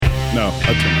No,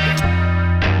 I turned it down.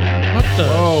 What the?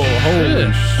 Oh, holy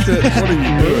shit. What are you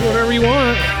Do doing? whatever you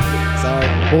want. Sorry.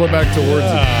 Pull it back towards it.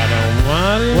 I don't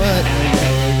mind it. What?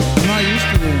 I'm not used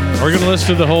to doing this. Are we going to listen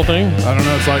to the whole thing? I don't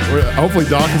know. It's like, hopefully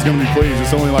Doc is going to be pleased.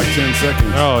 It's only like 10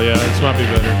 seconds. Oh, yeah. This might be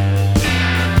better.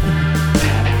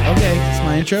 Okay, it's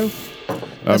my intro.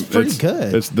 That's pretty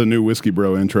good. It's the new Whiskey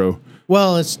Bro intro.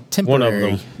 Well, it's temporary.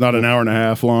 One of them. Not an hour and a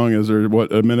half long. Is there,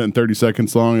 what, a minute and 30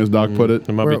 seconds long, as Doc put it?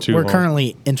 It might be too We're long.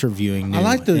 currently interviewing new I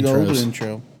like the intros. old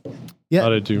intro. Yeah, I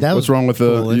did too. that What's was wrong with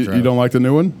cool the, you don't like the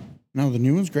new one? No, the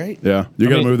new one's great. Yeah. You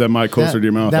got to mean, move that mic closer to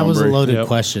your mouth. That was a hombre. loaded Yep.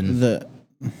 question.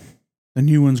 The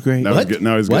new one's great. Now he's What? getting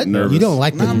nervous. You don't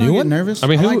like the I'm new not one? getting nervous. I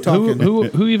mean, like talking.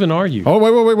 who even are you? Oh,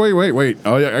 wait.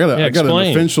 Oh, yeah. I got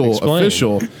an official.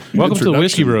 Welcome to the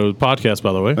Whiskey introduction. Bro podcast,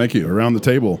 by the way. Thank you. Around the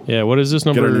table. Yeah, what is this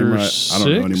Get number? our name right. Six? I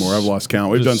don't know anymore. I've lost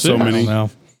count. We've Is done it so six? I many. don't know.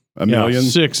 A Yeah, million.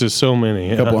 6 is so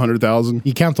many. A couple 100,000.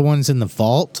 You count the ones in the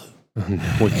vault?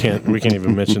 We can't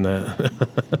even mention that.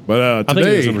 But I think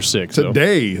today, it's number 6. though.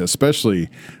 Today, especially,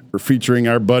 we're featuring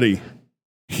our buddy.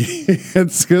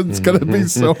 It's going to be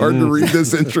so hard to read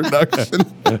this introduction.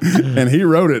 And he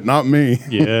wrote it, not me.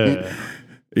 Yeah.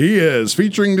 He is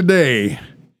featuring today.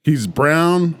 He's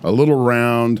brown, a little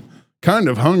round, kind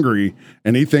of hungry,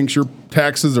 and he thinks your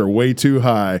taxes are way too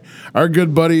high. Our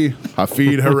good buddy,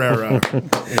 Jafid Herrera.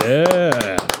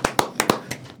 Yeah.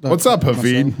 What's up,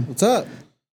 Jafid? What's up?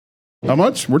 How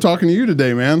much? We're talking to you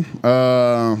today, man.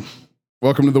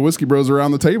 Welcome to the Whiskey Bros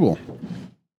Around the Table.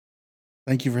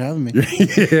 Thank you for having me. Yeah. I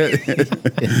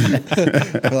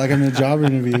feel like I'm in a job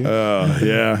interview.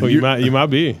 Yeah. Well, you might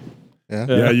be.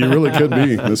 Yeah, you really could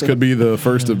be. This could be the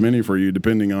first of many for you,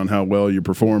 depending on how well you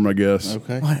perform, I guess.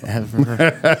 Okay. Whatever.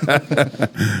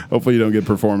 Hopefully, you don't get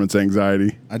performance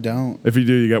anxiety. I don't. If you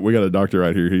do, we got a doctor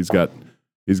right here. He's got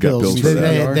pills for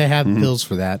that. They have pills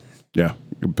for that. Yeah,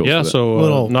 pills Yeah, for that. so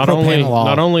Little not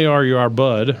propanolol. only are you our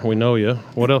bud, we know you.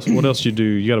 What else you do?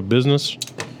 You got a business?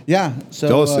 Yeah. So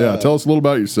tell us a little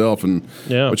about yourself and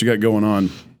Yeah. what you got going on.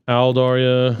 How old are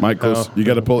you? Mic close. You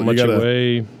got to pull. How much you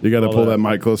weigh? You got to all pull that. that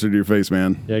mic closer to your face,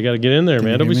 man. Yeah, you got to get in there,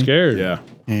 man. Don't be hear me? scared. Yeah,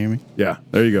 Can you hear me? yeah.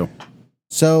 There you go.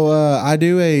 So I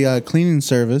do a cleaning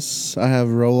service. I have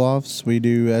roll-offs. We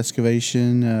do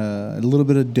excavation, a little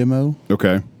bit of demo.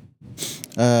 Okay.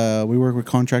 We work with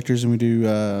contractors and we do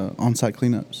on-site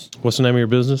cleanups. What's the name of your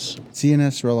business?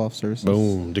 CNS roll-off services.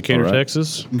 Boom, Decatur, All right.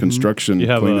 Texas. Construction. You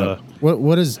have cleanup.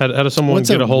 What is? how does someone What's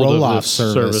get a a hold of roll-off this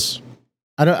service? service?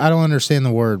 I don't understand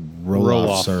the word roll-off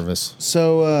Roll-off. service.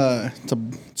 So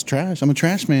it's trash. I'm a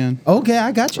trash man. Okay,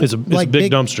 I got you. It's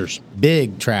big dumpsters.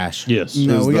 Big trash. Yes.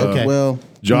 No, Is we got the well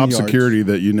job yards. security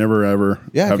that you never ever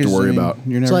Yeah, have to 'cause, worry I mean, about.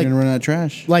 You're never like- gonna run out of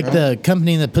trash. Like right? the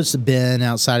company that puts the bin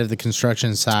outside of the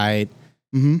construction site.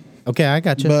 Mm-hmm. Okay, I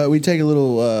got you. But we take a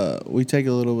little. We take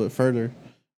a little bit further.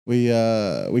 We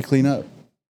clean up.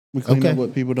 We clean Okay. up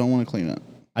what people don't want to clean up.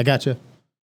 I got you.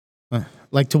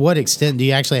 Like, to what extent do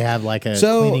you actually have like a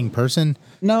So- cleaning person?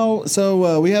 No,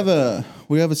 so we have a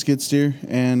skid steer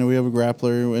and we have a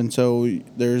grappler, and so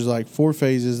there's like 4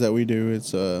 phases that we do.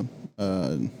 It's well,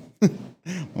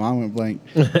 I went blank.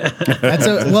 That's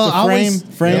a well. I always,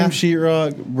 frame, yeah.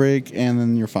 sheetrock, brick, and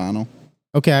then your final.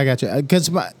 Okay, I got you. Because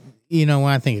when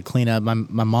I think of cleanup,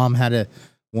 my mom had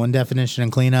one definition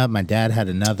of cleanup. My dad had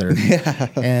another. Yeah,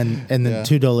 and then Yeah.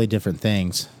 2 totally different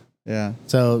things. yeah,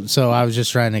 So I was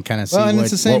just trying to kind of see Well, and what,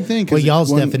 it's the same thing, 'cause what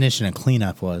y'all's when- definition of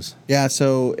cleanup was. yeah.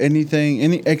 So any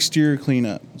exterior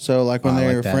cleanup. So like when I like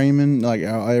they're that. framing, like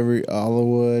all the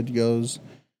wood goes.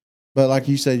 But like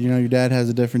you said, your dad has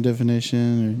a different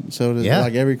definition, or so does Yeah.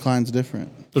 like every client's different.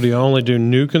 So do you only do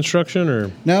new construction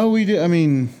or? No, we do. I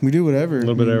mean, we do whatever. A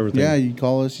little bit of everything. Yeah, you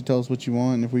call us, you tell us what you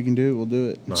want, and if we can do it, we'll do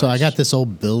it. So I Nice. got this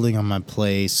old building on my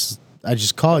place. I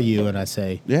just call you and I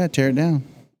say, Yeah, tear it down.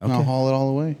 And I'll Okay. haul it all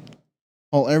away.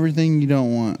 Haul everything you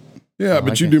don't want. Yeah,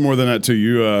 but you okay. do more than that too.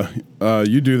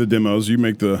 You do the demos, you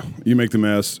make the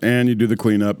mess, and you do the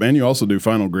cleanup, and you also do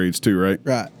final grades too, right?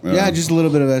 Right. Yeah, just a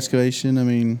little bit of excavation. I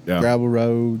mean, Yeah. gravel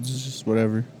roads, just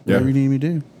whatever. Yeah. Whatever you need me to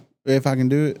do. If I can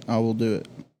do it, I will do it.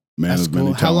 Man that's of many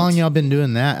cool. How long talents. y'all been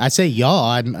doing that? I say y'all.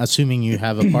 I'm assuming you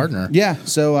have a partner. Yeah,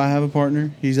 so I have a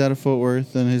partner. He's out of Fort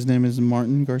Worth, and his name is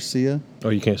Martin Garcia. Oh,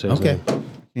 you can't say his Okay. name.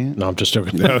 Can't. No, I'm just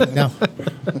joking. No,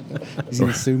 He's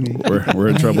going to sue me. We're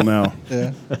in trouble now.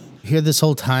 Yeah, here this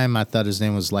whole time I thought his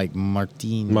name was like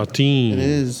Martin. Martin. it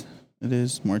is. It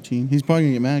is Martin. He's probably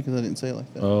going to get mad because I didn't say it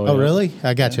like that. Oh, Oh, yeah. really?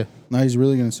 I got you. No, he's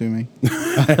really going to sue me.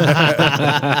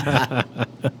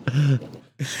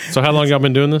 So how long y'all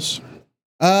been doing this?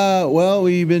 Well,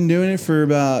 we've been doing it for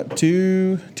about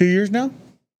two years now.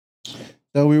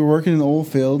 So we were working in the oil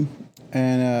field,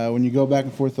 And when you go back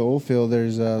and forth the oil field,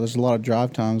 there's a lot of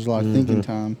drive time, there's a lot of thinking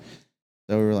time.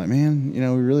 So we were like, man, we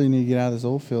really need to get out of this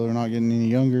oil field. We're not getting any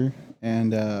younger.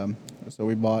 And so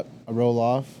we bought a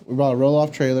roll-off. We bought a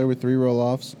roll-off trailer with 3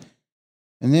 roll-offs.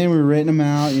 And then we were renting them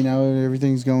out,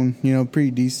 everything's going,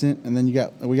 pretty decent. And then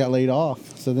we got laid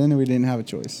off. So then we didn't have a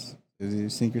choice. It was either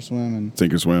sink or swim.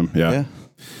 Sink or swim, yeah.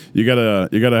 You gotta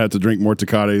have to drink more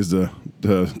Tecates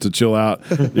to chill out.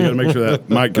 You gotta make sure that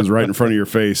mic is right in front of your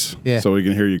face, so we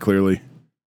can hear you clearly.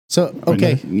 So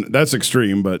okay, that's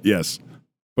extreme, but yes.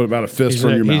 But about a fist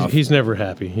from your mouth. He's never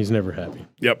happy. He's never happy.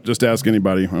 Yep. Just ask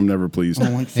anybody. I'm never pleased. I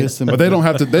don't like fisting. But they don't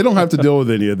have to. They don't have to deal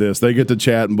with any of this. They get to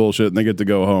chat and bullshit, and they get to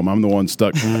go home. I'm the one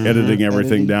stuck editing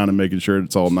everything down and making sure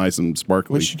it's all nice and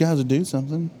sparkly. Wish you guys would do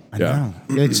something. I know.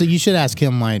 So you should ask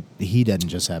him why he doesn't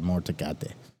just have more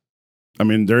Tecate. I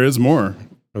mean, there is more.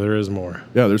 There is more.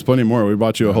 Yeah, there's plenty more. We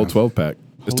bought you a whole 12 pack.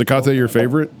 Is Tecate your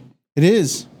favorite? It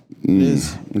is. It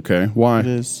is. Okay. Why? It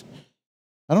is.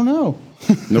 I don't know.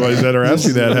 Nobody's ever asked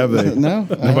you that, have they? No.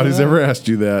 Nobody's ever asked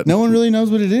you that. No one really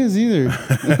knows what it is either.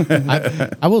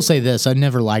 I will say this: I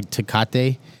never liked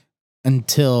Tecate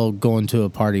until going to a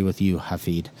party with you,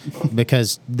 Jafid,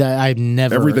 because I've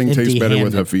never Everything tastes better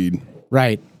with Jafid.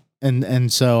 Right,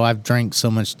 and so I've drank so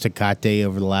much Tecate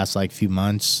over the last few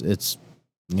months. It's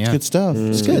good stuff.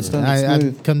 It's good stuff.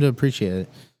 I've come to appreciate it.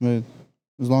 Smooth.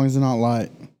 As long as they're not light.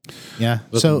 Yeah.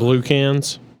 So blue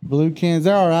cans. Blue cans,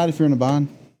 they're all right if you're in a bind.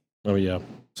 Oh yeah.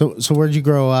 So where'd you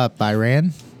grow up?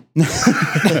 Iran?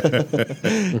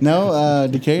 No,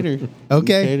 Decatur.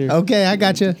 Okay. Decatur. Okay, I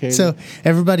got you. Decatur. So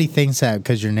everybody thinks that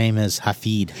because your name is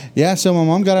Jafid. Yeah, so my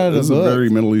mom got it out of This is a book. a very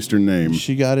Middle Eastern name.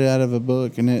 She got it out of a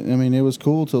book, and it was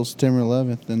cool till September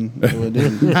 11th, and it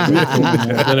didn't.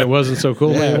 Then it wasn't so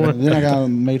cool anymore. Then I got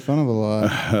made fun of a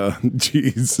lot.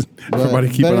 Jeez. Everybody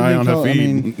keep an eye on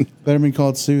Jafid. Better be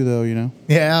called Sue, though,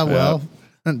 Yeah, well,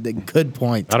 good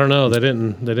point. I don't know. They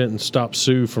didn't stop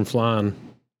Sue from flying.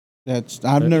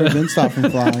 I've never been stopped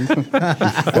from flying.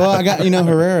 Well, I got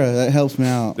Herrera. That helps me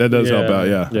out. That does help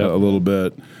out, a little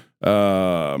bit.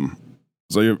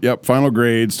 So final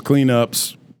grades,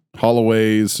 cleanups,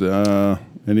 haulaways,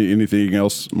 anything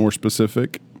else more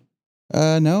specific?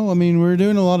 No, we're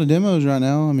doing a lot of demos right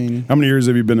now. How many years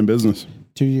have you been in business?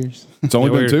 2 years. It's only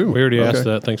been 2. We already asked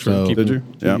that. Thanks for keeping. Did you?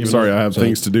 Yeah. I'm sorry, I have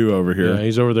things to do over here. Yeah,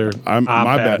 he's over there. I'm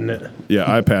my bad. It.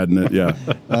 Yeah, iPadding it. Yeah.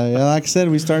 Like I said,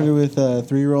 we started with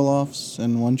 3 roll-offs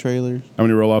and 1 trailer. How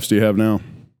many roll-offs do you have now?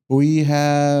 We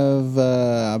have,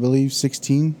 I believe,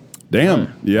 16.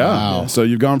 Damn. Yeah. Wow. So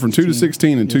you've gone from 2 to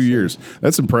 16 in 2 years.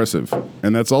 That's impressive,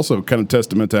 and that's also kind of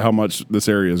testament to how much this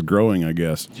area is growing, I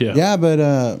guess. Yeah. Yeah, but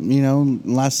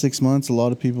last 6 months, a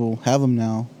lot of people have them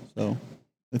now, so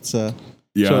it's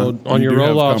Yeah. So on you your do have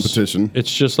roll-offs, competition.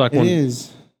 it's just like it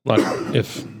is. like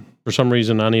if for some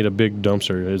reason I need a big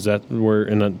dumpster, is that where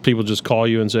people just call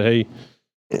you and say, "Hey,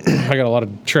 I got a lot of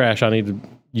trash.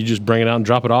 You just bring it out and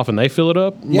drop it off, and they fill it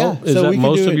up." Yeah, Is that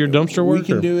most of your dumpster work? We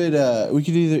can do it. We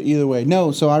can do either way.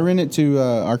 No, so I rent it to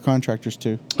our contractors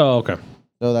too. Oh, okay.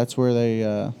 So that's where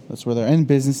they're and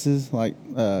businesses like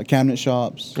cabinet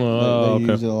shops. They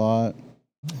use it a lot.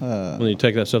 When you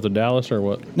take that stuff to Dallas or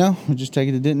what? No, we just take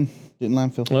it to Denton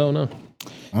landfill. Well, no.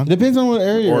 It depends on what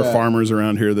area. Or you're at. farmers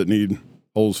around here that need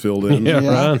holes filled in. Yeah.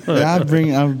 Right. Yeah,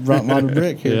 I brought a lot of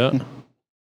brick here. Yeah.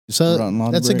 So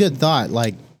Rotten that's a brick. good thought.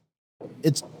 Like,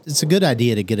 it's a good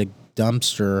idea to get a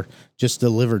dumpster just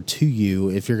delivered to you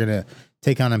if you're gonna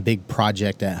take on a big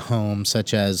project at home,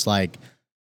 such as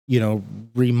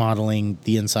remodeling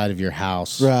the inside of your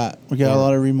house. Right. We got a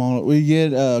lot of remodel. We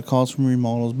get calls from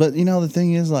remodels, but the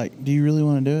thing is, do you really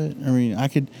want to do it? I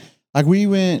could. We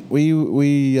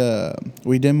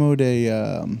demoed a.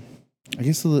 I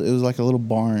guess it was like a little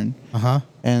barn.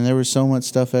 And there was so much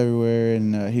stuff everywhere,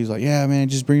 and he was like, "Yeah, man,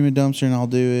 just bring me a dumpster and I'll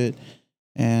do it."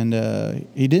 And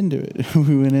he didn't do it.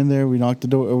 We went in there, we knocked the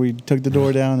door, or we took the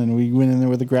door down, and we went in there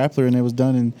with a grappler, and it was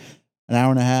done in an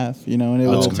hour and a half. And it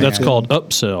was That's called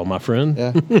upsell, my friend.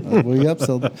 Yeah, we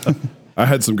upsold it. I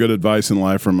had some good advice in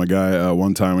life from a guy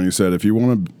one time when he said, if you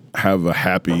want to have a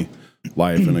happy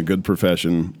life and a good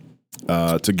profession,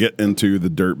 to get into the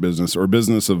dirt business or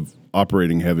business of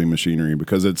operating heavy machinery,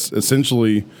 because it's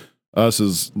essentially us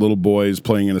as little boys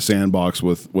playing in a sandbox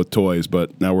with toys,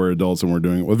 but now we're adults and we're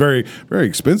doing it with very, very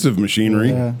expensive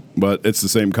machinery, but it's the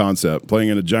same concept, playing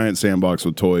in a giant sandbox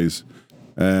with toys,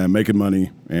 making money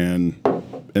and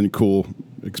cool,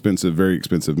 expensive, very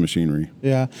expensive machinery.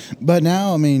 Yeah, but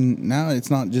now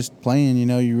it's not just playing.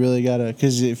 You really gotta,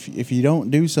 because if you don't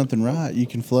do something right, you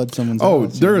can flood someone's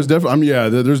house. There is definitely.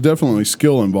 There's definitely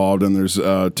skill involved, and there's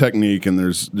technique, and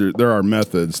there are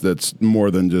methods that's more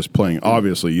than just playing.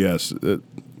 Obviously, yes,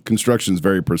 construction is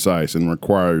very precise and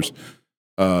requires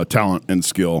talent and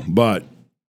skill, but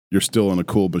you're still in a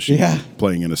cool machine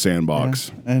playing in a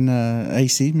sandbox. Yeah. And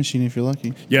AC machine if you're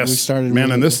lucky. Yes. We started Man,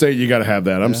 in this state, you got to have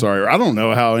that. I'm sorry. I don't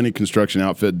know how any construction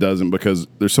outfit doesn't, because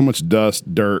there's so much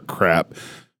dust, dirt, crap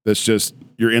that's just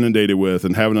you're inundated with,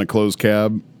 and having a closed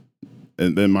cab,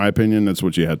 in my opinion, that's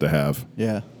what you have to have.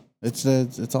 Yeah. It's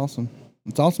awesome.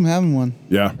 It's awesome having one.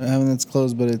 Yeah. Having that's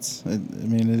closed, but it is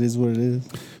what it is.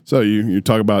 So you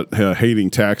talk about hating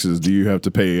taxes. Do you have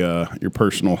to pay your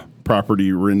personal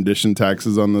property rendition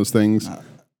taxes on those things?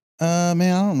 Man,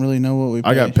 I don't really know what we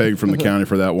pay. I got pegged from the county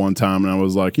for that one time, and I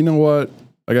was like, you know what?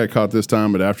 I got caught this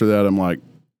time, but after that, I'm like,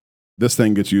 this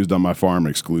thing gets used on my farm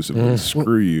exclusively.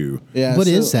 Screw you. Yeah. What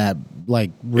is that?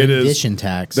 Like rendition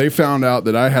tax? They found out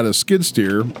that I had a skid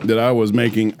steer that I was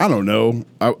making. I don't know.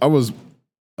 I was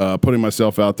putting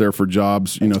myself out there for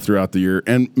jobs, throughout the year,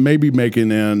 and maybe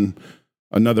making in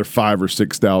another $5,000 or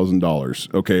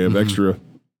 $6,000, okay, of extra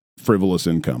frivolous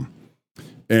income.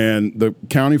 And the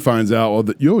county finds out, well,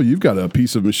 that you've got a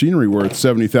piece of machinery worth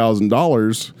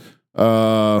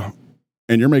 $70,000,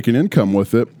 and you're making income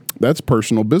with it. That's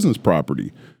personal business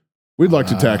property. We'd like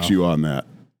to tax you on that.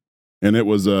 And it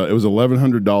was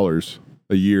 $1,100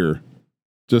 a year.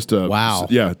 Just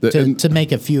to to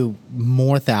make a few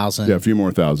more thousand. Yeah, a few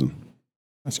more thousand.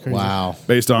 That's crazy. Wow.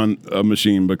 Based on a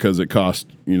machine, because it cost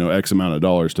X amount of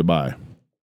dollars to buy.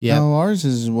 Yeah. No, ours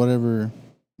is whatever.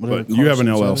 But you have an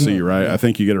LLC, right? Yeah. I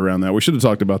think you get around that. We should have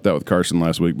talked about that with Carson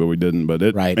last week, but we didn't. But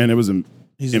it was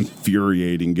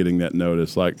infuriating getting that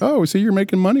notice. Like, oh, we see you're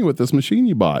making money with this machine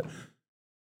you bought.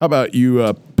 How about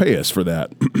you pay us for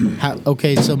that?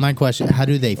 Okay, so my question: how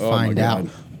do they find out?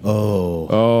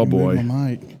 Oh boy! My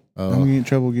mic. I'm gonna get in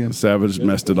trouble again. Savage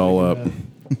messed it all up.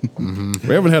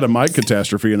 We haven't had a mic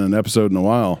catastrophe in an episode in a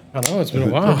while. I know, it's been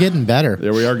a while. We're getting better. Yeah,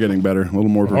 we are getting better. A little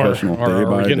more professional. Or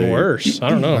we're getting worse. I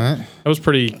don't know. Right. That was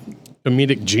pretty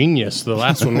comedic genius, the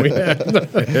last one we had.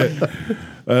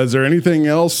 Is there anything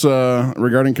else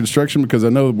regarding construction? Because I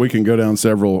know we can go down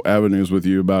several avenues with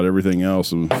you about everything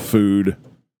else, food,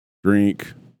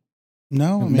 drink.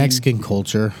 No, Mexican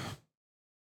culture.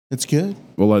 It's good.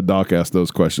 We'll let Doc ask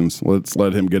those questions. Let's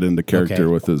let him get into character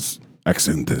with his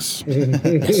accentes.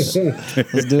 Let's do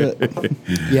it.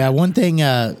 Yeah, one thing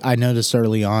I noticed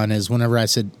early on is whenever I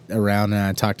sit around and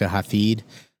I talk to Jafid,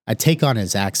 I take on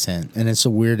his accent, and it's the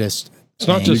weirdest. It's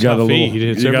not just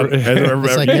Jafid. You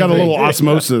got a little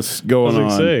osmosis going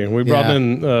on. We brought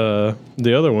in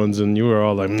the other ones, and you were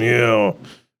all like, Leon.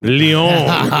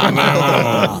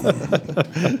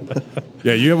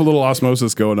 Yeah, you have a little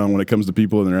osmosis going on when it comes to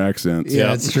people and their accents. Yeah,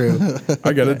 that's true.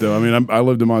 I get it though. I mean, I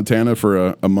lived in Montana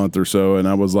for a month or so, and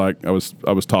I was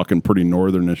talking pretty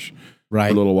northernish for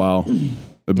a little while.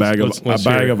 A bag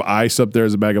of ice up there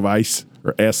is a bag of ice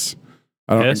or S.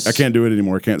 I can't do it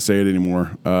anymore. I can't say it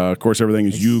anymore. Of course, everything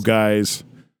is you guys.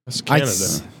 That's Canada.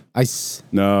 Ice.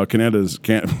 No, Canada's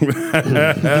can't.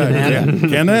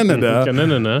 Canada.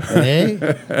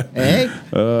 Hey.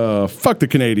 Fuck the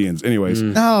Canadians. Anyways.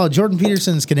 No, Jordan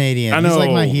Peterson's Canadian. I know. He's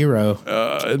like my hero.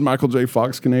 Is Michael J.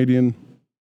 Fox Canadian?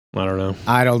 I don't know.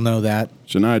 I don't know that.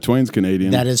 Shania Twain's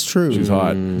Canadian. That is true. She's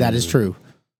hot. That is true.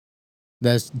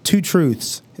 There's two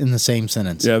truths in the same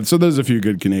sentence. Yeah, so there's a few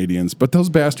good Canadians, but those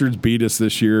bastards beat us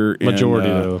this year. Majority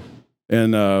though.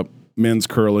 And men's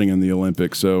curling in the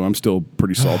Olympics, so I'm still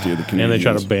pretty salty at the Canadians. And they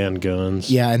try to ban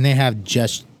guns. Yeah, and they have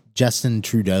Justin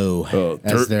Trudeau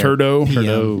as their Turdo.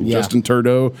 Yeah. Justin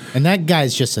Turdo. And that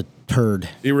guy's just a turd.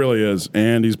 He really is.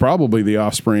 And he's probably the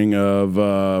offspring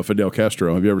of Fidel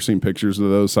Castro. Have you ever seen pictures of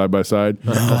those side by side?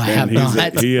 No, I have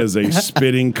not. He is a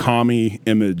spitting commie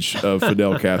image of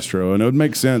Fidel Castro. And it would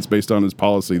make sense based on his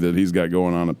policy that he's got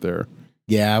going on up there.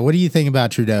 Yeah, what do you think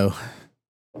about Trudeau?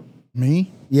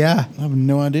 Me? Yeah. I have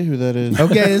no idea who that is.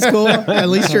 Okay, that's cool. At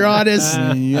least you're honest.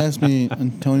 You asked me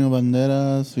Antonio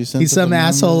Banderas. He's some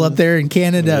asshole up there in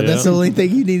Canada. Yeah. That's the only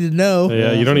thing you need to know.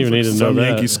 Yeah, you don't even need to know Some that.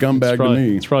 Yankee scumbag to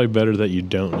me. It's probably better that you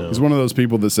don't know. He's one of those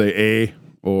people that say a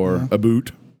or a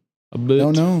boot. A bit. I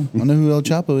don't know. I know who El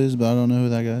Chapo is, but I don't know who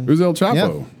that guy is. Who's El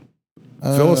Chapo?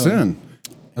 Fill us in.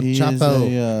 El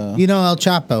Chapo. You know El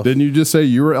Chapo. Didn't you just say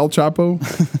you were El Chapo?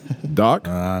 Doc?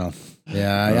 I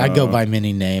go by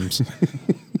many names.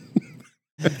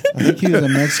 I think he was a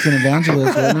Mexican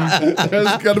evangelist, wasn't he?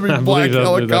 There's got to be black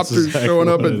helicopters exactly showing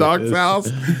up what at it Doc's is.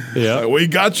 house. Yeah. We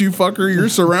got you, fucker. You're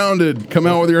surrounded. Come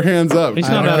out with your hands up. He's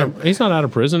not out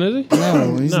of prison, is he?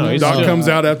 No, he's not. Doc comes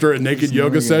out after a naked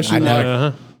yoga session.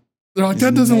 Uh-huh. They're like,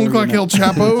 that doesn't look like El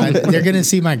Chapo. They're going to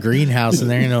see my greenhouse and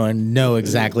they're going to know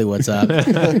exactly what's up.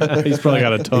 He's probably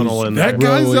got a tunnel in there. That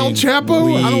guy's El Growing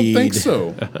Chapo? I don't think weed.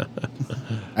 so.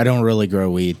 I don't really grow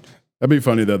weed. That'd be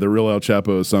funny though. The real El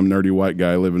Chapo is some nerdy white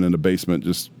guy living in a basement,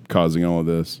 just causing all of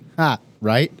this.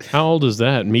 Right? How old is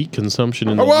that? Meat consumption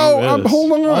in the Whoa, U.S.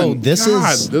 hold on. Oh, this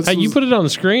is- Hey, you put it on the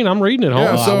screen. I'm reading it. Hold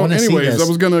Yeah. on. So, wanna see anyways, this. I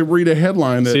was going to read a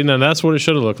headline that. See, now that's what it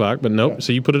should have looked like, but nope.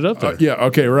 So you put it up there. Yeah.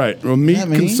 Okay. Right. Well, meat that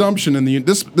mean? consumption in the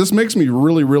this makes me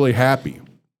really, really happy.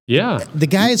 Yeah. The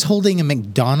guy is holding a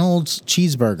McDonald's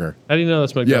cheeseburger. How do you know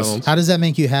that's McDonald's? How does that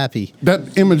make you happy?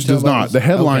 That image does not. The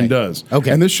headline Okay. does.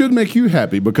 Okay. And this should make you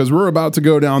happy because we're about to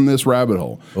go down this rabbit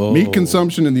hole. Oh. Meat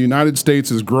consumption in the United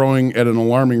States is growing at an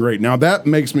alarming rate. Now that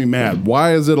makes me mad.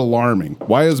 Why is it alarming?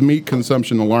 Why is meat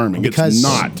consumption alarming? It's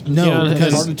not. No, Yeah,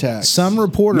 because heart attacks. some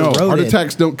reporter No, wrote heart it.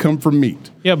 attacks don't come from meat.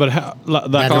 Yeah, but how, like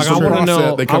is I true. want to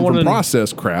know. They I come want from to.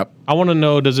 processed crap. I want to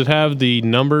know. Does it have the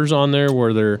numbers on there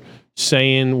where they're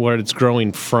saying what it's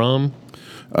growing from?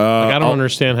 I don't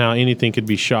understand how anything could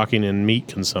be shocking in meat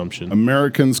consumption.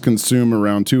 Americans consume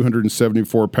around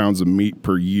 274 pounds of meat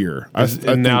per year. I Now, think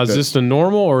is that- this the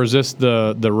normal or is this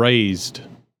the raised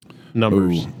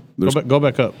numbers? Ooh, there's- Go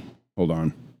back up. Hold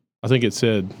on. I think it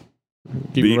said.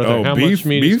 Keep Beef, it right there. How much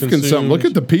meat is consumption. Look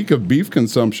at consumed? the peak of beef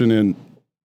consumption in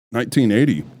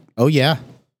 1980. Oh, yeah.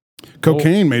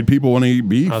 Cocaine made people want to eat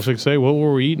beef. I was going to say, what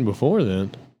were we eating before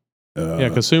then? Yeah,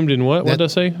 consumed in what? What did I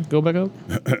say? Go back up.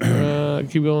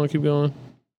 Keep going. Keep going.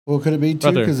 Well, could it be too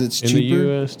Right there. because it's in cheaper? the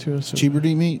U.S. too. It's cheaper to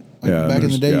eat meat. Like Yeah, back in the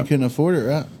there's- day, yeah. you couldn't afford it,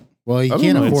 right? Well, you I don't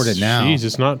can't know. afford it now. Jeez,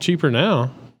 it's not cheaper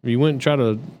now. You went and tried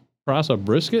to price a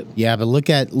brisket. Yeah, but look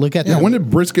at Yeah, that. when did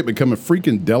brisket become a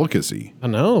freaking delicacy? I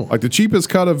know. Like the cheapest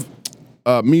cut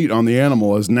of meat on the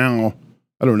animal is now,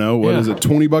 I don't know, what Yeah. is it,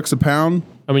 $20 a pound?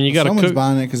 I mean, you got to Someone's cook.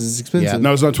 buying it because it's expensive.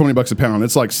 No, it's not $20 a pound.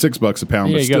 It's like $6 a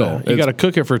pound, Yeah, but you still. got to you got to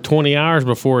cook it for 20 hours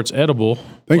before it's edible.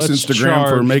 Thanks Let's Instagram for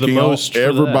charge making the most for that.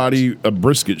 everybody a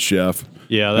brisket chef.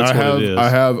 Yeah, that's I what have, it is. I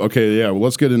have. Okay, yeah. Well,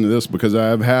 let's get into this because I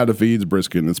have had a feeds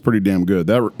brisket and it's pretty damn good.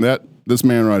 This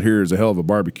man right here is a hell of a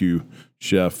barbecue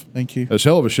chef. Thank you. A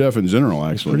hell of a chef in general,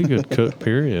 actually. Pretty good cook.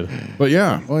 Period. But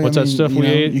yeah, Well, What's that stuff we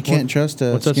ate? You can't trust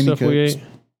What's that skinny stuff we cooks. ate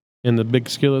in the big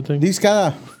skillet thing? These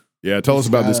guys, yeah. Tell us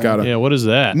about this guy. Yeah, what is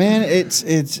that? man, it's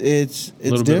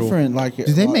Little bit different. Like, Did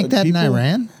they make that in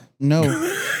Iran? No,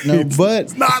 no,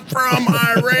 but Not from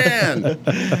Iran.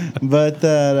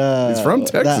 that It's from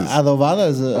Texas. That adobada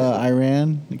is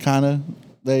Iran, kind of.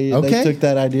 They Okay. took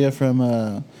that idea from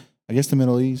I guess the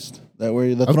Middle East. That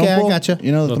where the Okay, I trompo, gotcha.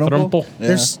 You know the The trompo? trompo. Yeah.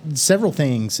 There's several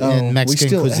things Oh, in we Mexican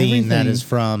steal cuisine that everything. is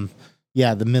from,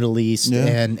 the Middle East Yeah.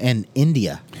 and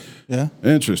India. yeah.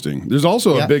 Interesting. There's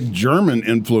also Yeah. a big German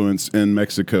influence in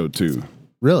Mexico too.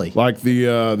 Really? Like the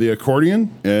accordion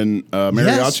and mariachi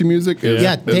Yes. music. Is,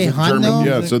 Yeah, is a German. Tejano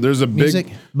Yeah, so there's a big. Music,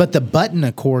 but the button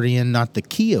accordion, not the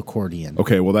key accordion.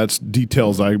 Okay, well that's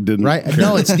details I didn't. Right?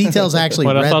 No, it's details I actually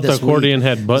But I read thought the this accordion week.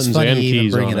 had It's buttons funny and you even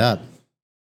keys bring on it it. up.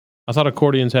 I thought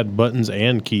accordions had buttons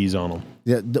and keys on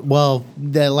them. Well,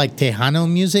 the like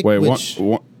Tejano music. Wait, which,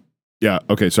 one. Yeah.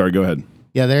 Okay. Sorry. Go ahead.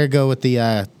 yeah, there you go with the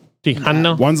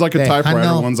Tejano? One's like a typewriter.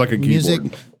 Tejano One's like a keyboard. music.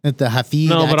 At the Hafid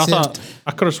No, but I accent. thought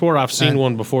I could have swore I've seen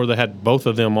one before that had both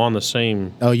of them on the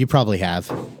same. Oh, you probably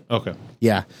have. Okay.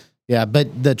 Yeah, yeah,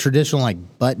 but the traditional like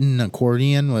button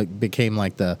accordion became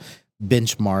like the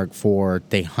benchmark for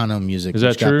Tejano music, Is that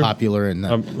which true? got popular in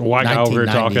the White guy over here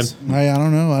talking. 1990s. Hey, I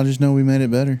don't know. I just know we made it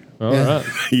better. All right.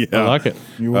 Yeah. I like it.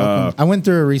 You're welcome. I went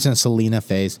through a recent Selena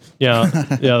phase. Yeah.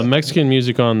 Yeah. The Mexican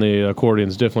music on the accordion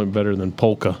is definitely better than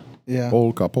polka. yeah.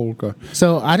 Polka, polka.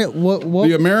 So I didn't. What?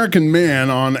 The American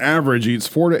man on average eats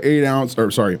 4.8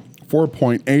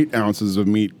 ounces of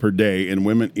meat per day, and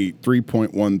women eat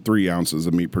 3.13 ounces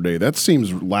of meat per day. That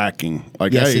seems lacking.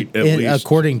 Like Yes, I ate at least.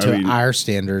 according to I mean, our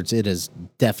standards, it is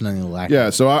definitely lacking. yeah,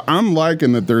 so I'm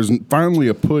liking that there's finally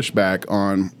a pushback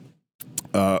on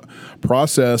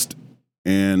processed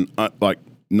and like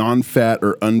non-fat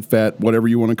or unfat, whatever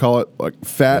you want to call it. Like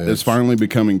fat is finally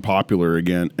becoming popular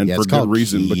again, and Yeah, for it's good called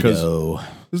reason because keto.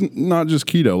 it's not just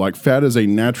keto. Like fat is a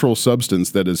natural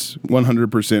substance that is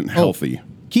 100% healthy.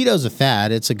 Keto's a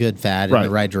fad. It's a good fad in Right. the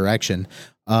right direction.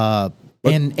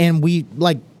 And we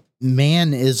like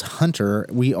man is hunter.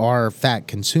 We are fat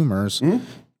consumers. Hmm?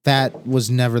 Fat was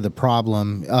never the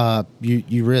problem.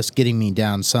 You risk getting me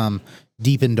down some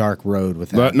deep and dark road with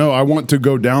that. But no, I want to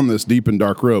go down this deep and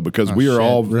dark road because we are shit,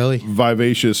 all really?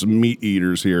 vivacious meat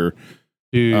eaters here.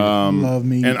 Dude, Love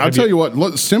me. And I'll tell you what,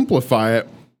 let's simplify it.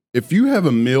 If you have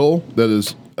a meal that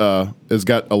is has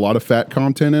got a lot of fat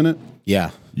content in it,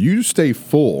 yeah. you stay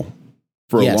full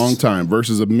for Yes. a long time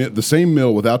versus the same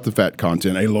meal without the fat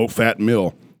content, a low fat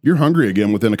meal. You're hungry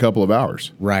again within a couple of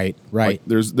hours. Right. Right.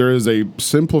 Like there is a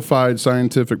simplified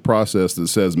scientific process that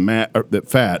says that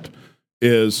fat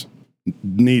is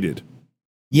needed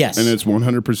yes. and it's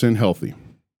 100% healthy.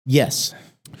 Yes.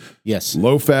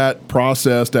 Low fat,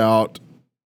 processed out,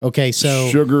 Okay, so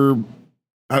sugar.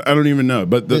 I don't even know,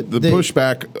 but the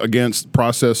pushback against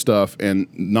processed stuff and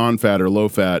non-fat or low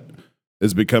fat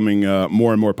is becoming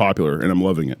more and more popular, and I'm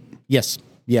loving it. yes,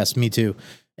 me too.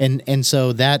 And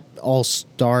so that all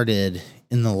started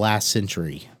in the last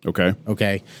century.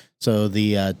 Okay. So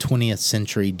the 20th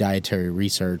century dietary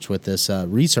research with this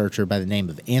researcher by the name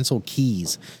of Ansel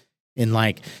Keys, in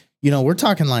we're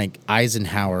talking like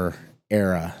Eisenhower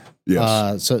era.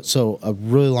 Yes. So a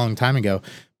really long time ago.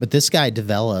 But this guy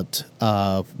developed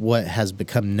what has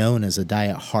become known as a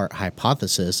diet heart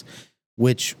hypothesis,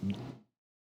 which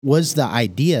was the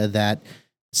idea that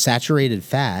saturated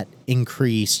fat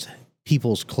increased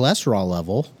people's cholesterol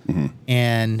level,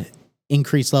 and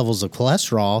increased levels of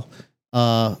cholesterol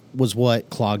was what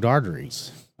clogged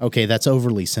arteries. Okay, that's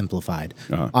overly simplified,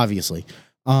 obviously.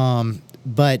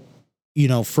 But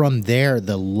from there,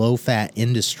 the low-fat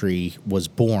industry was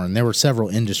born. There were several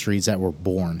industries that were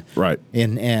born. Right.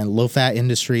 And low-fat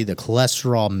industry, the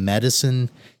cholesterol medicine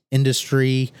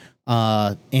industry,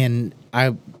 we're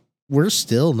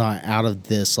still not out of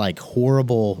this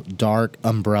horrible, dark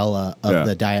umbrella of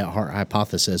the diet heart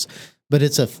hypothesis, but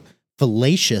it's a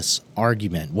fallacious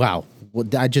argument. Wow.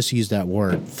 I just used that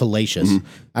word, fallacious.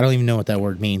 I don't even know what that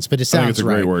word means, but it sounds right. I think it's a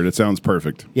great word. It sounds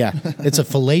perfect. Yeah. It's a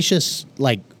fallacious,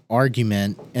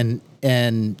 argument,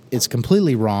 and it's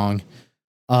completely wrong.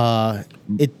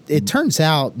 It turns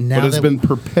out now but it's been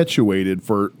perpetuated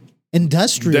for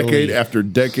industrially decade after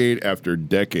decade after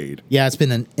decade. Yeah, it's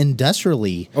been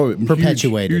industrially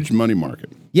perpetuated. Huge money market.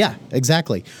 Yeah,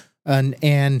 exactly.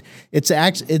 And it's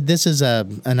actually this is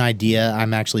an idea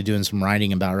I'm actually doing some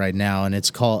writing about right now, and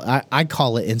it's called I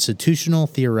call it institutional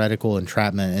theoretical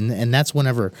entrapment, and that's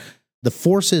whenever the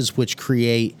forces which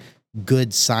create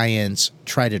good science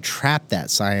try to trap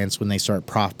that science when they start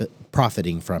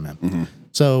profiting from it.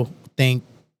 So think,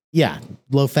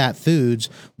 low-fat foods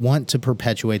want to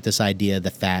perpetuate this idea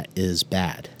that fat is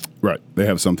bad. Right. They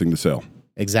have something to sell.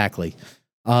 Exactly.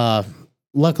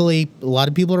 Luckily, a lot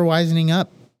of people are wisening up.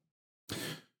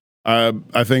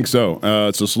 I think so.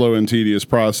 It's a slow and tedious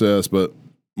process, but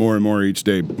more and more each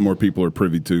day, more people are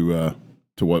privy to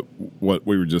what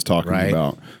we were just talking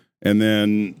about. And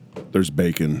then there's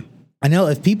bacon. I know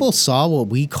if people saw what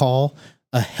we call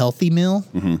a healthy meal,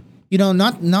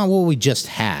 not what we just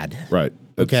had. Right.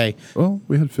 Okay. Well,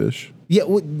 we had fish.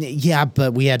 Yeah,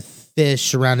 but we had fish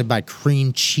surrounded by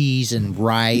cream cheese and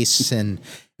rice and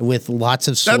with lots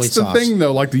of soy sauce. That's the thing,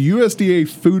 though. Like the USDA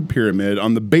food pyramid,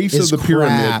 on the base of the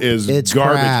pyramid is garbage.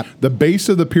 Crap. The base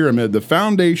of the pyramid, the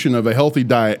foundation of a healthy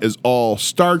diet is all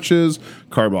starches,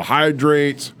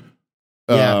 carbohydrates,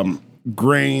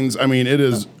 grains. I mean, it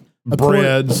is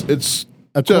breads. It's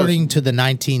according to the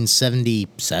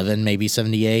 1977, maybe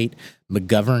 78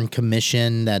 McGovern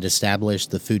Commission that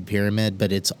established the food pyramid,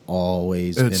 but it's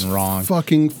always been wrong.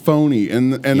 Fucking phony.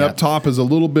 And up top is a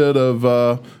little bit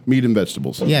of meat and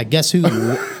vegetables. Yeah, guess who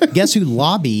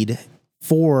lobbied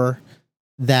for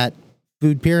that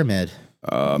food pyramid?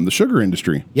 The sugar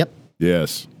industry. Yep.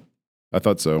 Yes. I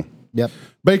thought so. Yep.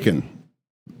 Bacon.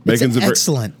 Bacon's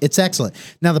excellent. It's excellent.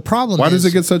 Now the problem Why is, does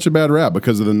it get such a bad rap?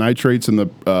 Because of the nitrates and the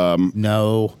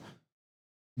no.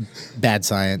 Bad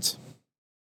science.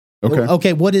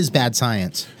 Okay. What is bad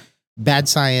science? Bad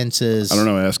science is... I don't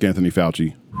know. Ask Anthony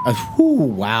Fauci.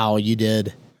 Wow, you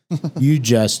did. You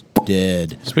just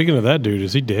did. Speaking of that dude,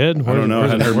 is he dead? I don't know. I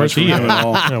hadn't heard much from him at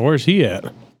all. Yeah, where's he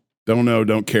at? Don't know.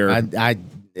 Don't care.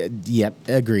 Yep,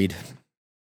 agreed.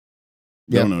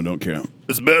 Don't know. Don't care.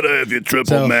 It's better if you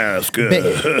triple mask. Yeah,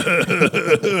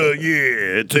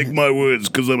 take my words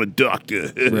because I'm a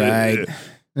doctor. Right.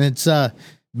 It's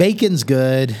bacon's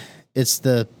good. It's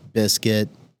the biscuit.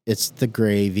 It's the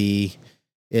gravy.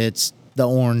 It's the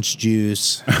orange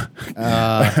juice.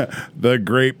 The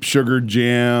grape sugar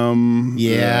jam.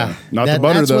 Yeah. Not the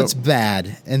butter, that's though. That's what's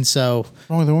bad. And so...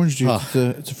 wrong with the orange juice?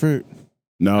 It's a fruit.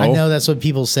 No. I know that's what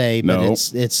people say, but No.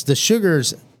 it's the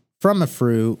sugars from a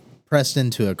fruit pressed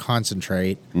into a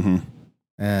concentrate. Mm-hmm.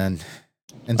 And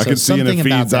I so can see in something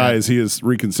about Afid's that- eyes, he is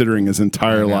reconsidering his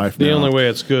entire life now. The only way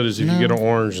it's good is if you get an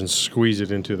orange and squeeze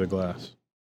it into the glass.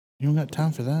 You don't got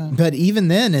time for that. But even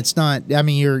then, it's not. I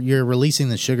mean, you're releasing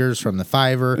the sugars from the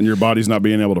fiber, And your body's not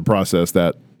being able to process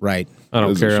that. right? I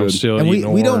don't As it care. I'm should. still And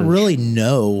eating we don't orange. really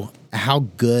know how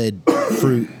good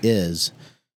fruit is.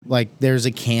 Like, there's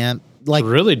a camp. Like,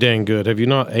 Really dang good. Have you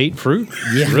not ate fruit?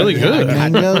 yeah, Really good.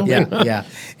 Mango? yeah.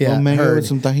 Little mango heard. with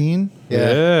some tahini?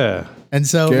 Yeah. And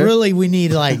so, Okay. really, we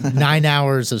need like 9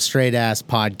 hours of straight ass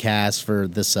podcasts for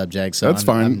this subject. So That's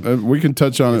fine. We can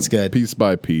touch on It's it good. piece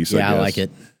by piece. Yeah, I guess. like it.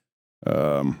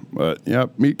 But yeah,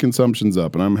 meat consumption's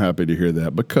up, and I'm happy to hear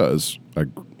that because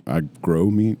I grow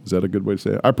meat. Is that a good way to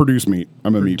say it? I produce meat.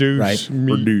 I'm a meat.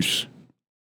 Produce.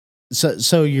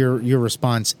 So your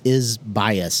response is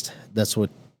biased. That's what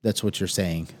you're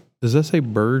saying. Does that say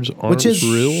birds aren't Which is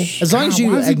real? As long as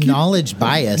you acknowledge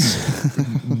bias.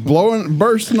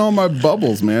 Bursting all my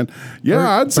bubbles, man.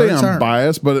 Yeah, I'd say I'm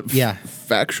biased, but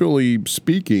factually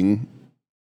speaking,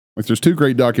 like there's 2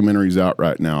 great documentaries out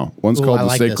right now. One's called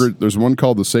There's one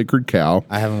called The Sacred Cow.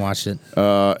 I haven't watched it.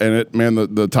 And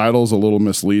the title's a little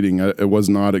misleading. It was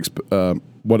not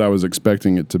what I was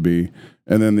expecting it to be.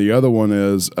 And then the other one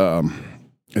is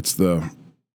it's the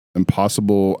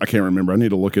Impossible. I can't remember. I need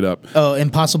to look it up. Oh,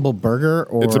 Impossible Burger,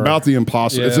 or it's about the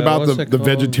impossible. It's about the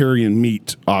vegetarian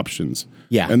meat options.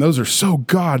 Yeah, and those are so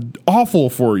god awful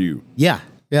for you. Yeah.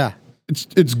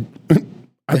 It's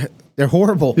they're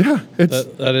horrible. Yeah, it's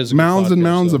that is mounds and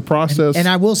mounds of processed. And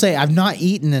I will say, I've not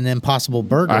eaten an Impossible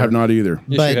Burger. I have not either.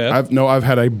 But I've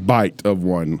had a bite of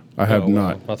one. I have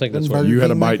not. I think that's what you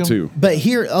had a bite too. But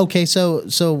here, okay, so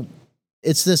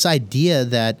it's this idea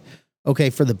that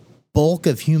for the bulk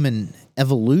of human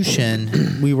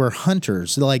evolution, we were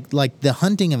hunters. Like the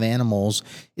hunting of animals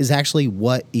is actually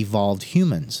what evolved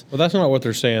humans. Well, that's not what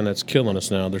they're saying that's killing us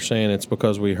now. They're saying it's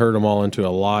because we herd them all into a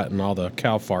lot and all the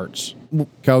cow farts.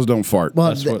 Cows don't fart.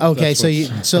 Well, so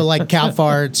like cow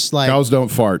farts, like cows don't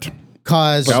fart.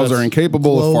 Cows are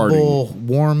incapable of farting.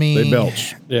 Warming. They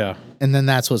belch. Yeah. And then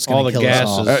that's what's going to kill us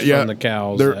all. From the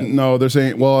cows. They're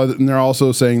saying, and they're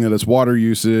also saying that it's water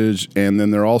usage, and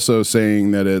then they're also saying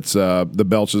that it's the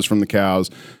belches from the cows,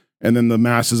 and then the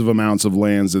massive amounts of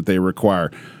lands that they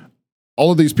require.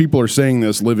 All of these people are saying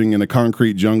this living in a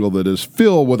concrete jungle that is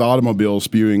filled with automobiles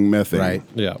spewing methane. Right.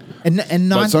 Yeah.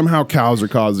 But somehow cows are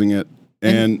causing it.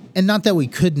 And not that we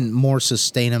couldn't more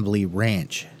sustainably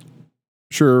ranch.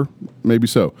 Sure, maybe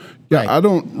so. Yeah, Right. I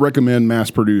don't recommend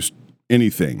mass-produced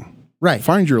anything. Right.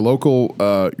 Find your local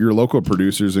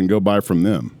producers and go buy from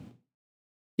them.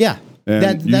 Yeah.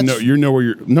 And you know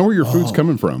where your food's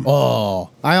coming from.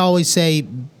 Oh, I always say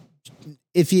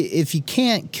if you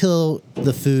can't kill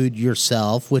the food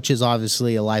yourself, which is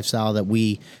obviously a lifestyle that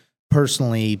we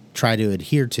personally try to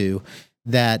adhere to,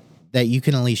 that you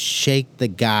can at least shake the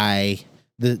guy's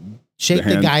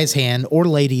hand or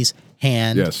lady's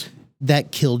hand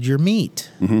that killed your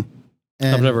meat. Mm-hmm.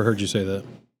 I've never heard you say that.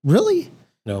 Really?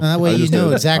 No. That way you know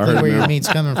exactly where your meat's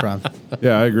coming from.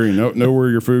 Yeah, I agree. Know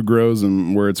where your food grows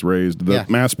and where it's raised. The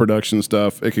mass production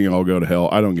stuff, it can all go to hell.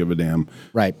 I don't give a damn.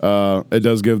 Right. It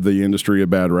does give the industry a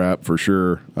bad rap for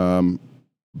sure.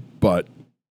 But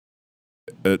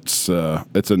it's a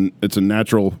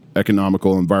natural,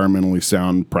 economical, environmentally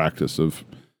sound practice of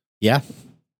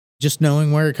just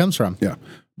knowing where it comes from. Yeah.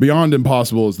 Beyond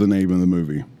Impossible is the name of the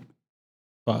movie.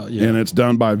 And it's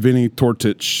done by Vinny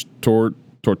Tortorich.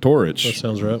 That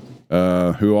sounds right.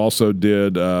 Who also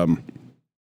did the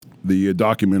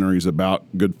documentaries about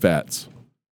good fats.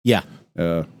 Yeah.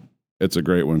 It's a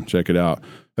great one. Check it out.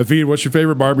 Hafid, what's your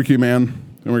favorite barbecue, man?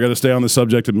 And we're going to stay on the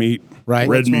subject of meat. Right.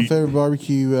 Red What's meat. my favorite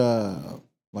barbecue,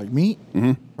 like meat?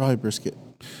 Mm-hmm. Probably brisket.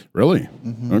 Really?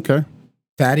 Mm-hmm. Okay.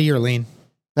 Fatty or lean?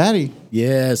 Fatty.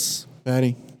 Yes.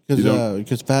 Fatty.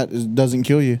 Because fat doesn't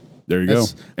kill you. There you go.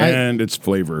 And it's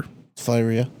flavor. It's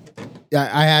flavor, yeah.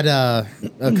 I had a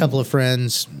couple of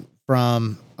friends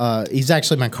from, he's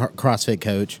actually my CrossFit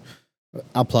coach.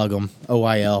 I'll plug him,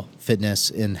 OIL Fitness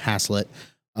in Haslett.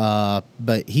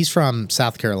 But he's from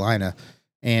South Carolina,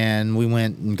 and we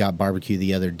went and got barbecue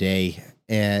the other day.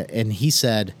 And he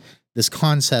said this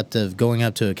concept of going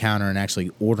up to a counter and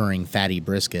actually ordering fatty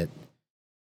brisket,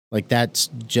 like that's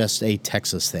just a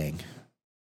Texas thing.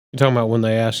 You're talking about when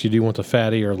they ask you, do you want the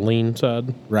fatty or lean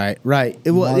side? Right.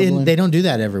 And they don't do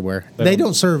that everywhere. They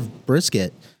don't serve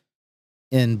brisket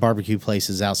in barbecue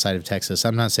places outside of Texas.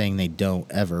 I'm not saying they don't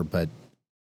ever, but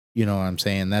you know what I'm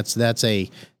saying? That's a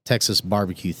Texas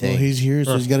barbecue thing. Well, he's here,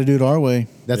 so he's got to do it our way.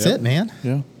 That's it, man.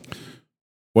 Yeah.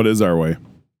 What is our way?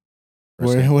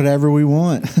 Whatever we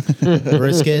want.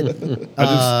 Brisket.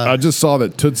 I just saw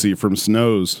that Tootsie from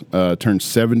Snows turned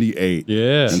 78.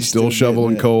 Yeah. And still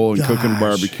shoveling coal and cooking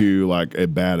barbecue like a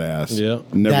badass. Yeah.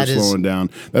 Never slowing down.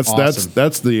 That's awesome.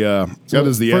 That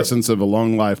is the essence of a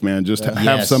long life, man. Just to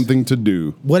have something to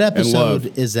do. What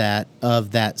episode is that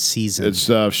of that season? It's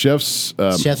Chef's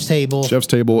Table. Chef's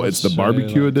Table. It's the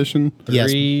barbecue edition.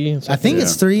 Yes. I think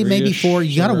it's 3, maybe 4.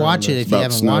 You got to watch it if you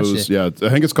haven't watched it. Yeah, I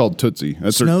think it's called Tootsie.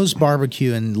 That's Snows Barbecue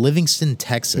in Livingston,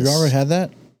 Texas. Have you already had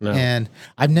that? No. And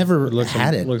I've never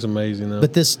had it. It looks amazing, though.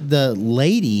 But the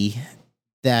lady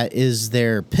that is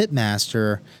their pit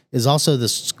master is also the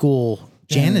school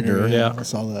janitor. Yeah. I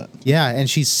saw that. Yeah, and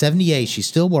she's 78. She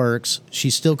still works. She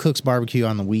still cooks barbecue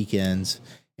on the weekends,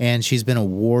 and she's been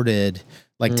awarded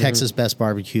Texas Best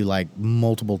Barbecue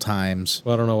multiple times.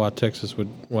 Well, I don't know why Texas would.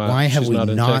 Why have she's we not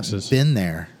in not Texas. been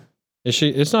there? Is she?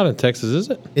 It's not in Texas, is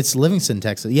it? It's Livingston,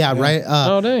 Texas. Yeah, right.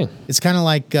 Oh dang! It's kind of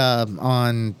like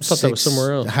on I thought that was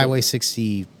somewhere else. Highway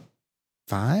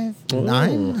 65,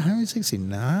 9, Highway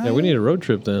 69. Yeah, we need a road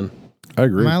trip then. I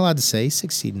agree. Am I allowed to say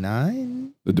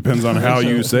 69? It depends on how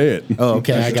you say it. Oh,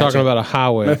 okay. If you're talking about a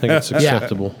highway, I think it's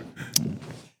acceptable.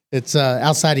 It's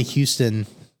outside of Houston.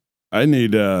 I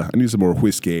need some more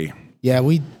whiskey. Yeah,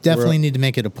 we definitely need to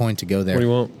make it a point to go there. What do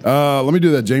you want? Let me do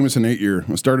that Jameson 8-year.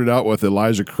 I started out with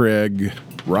Elijah Craig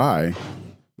rye,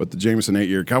 but the Jameson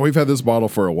 8-year. God, we've had this bottle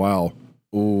for a while.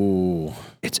 Ooh.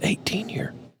 It's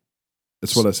 18-year.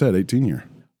 That's what I said, 18-year.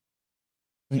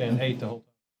 And 8 the whole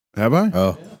Have I?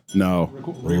 Oh. No.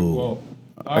 Whoa.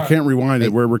 I can't rewind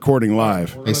it. We're recording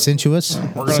live. Hey, sensuous.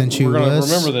 We're gonna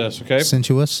remember this, okay?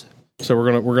 Sensuous. So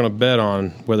we're gonna bet on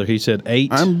whether he said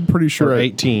 8. I'm pretty sure or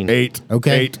 18. 8.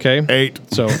 Okay. 8. Okay. 8.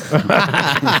 So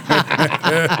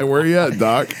Where you at,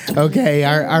 Doc? Okay,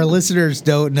 our listeners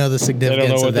don't know the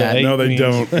significance what of the that. eight No, they means.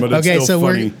 don't. But it's Okay, still so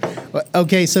funny.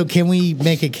 so can we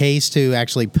make a case to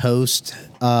actually post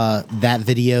that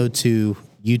video to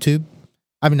YouTube?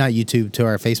 I mean, not YouTube, to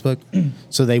our Facebook,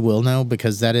 so they will know,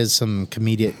 because that is some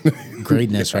comedic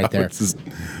greatness right there.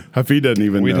 Hafid doesn't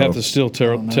even we'd know. have to still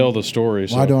tell the story.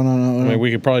 So. Why don't I know? I mean,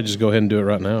 we could probably just go ahead and do it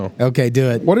right now. Okay, do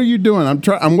it. What are you doing?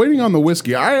 I'm waiting on the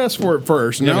whiskey. I asked for it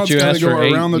first. Yeah, Now but it's you got to asked go for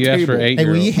 8. around the You asked table. for 8. Hey,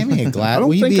 will you hand me a glass? I don't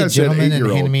Will you think be I a said gentleman and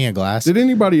 8-year-old. hand me a glass? Did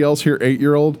anybody else hear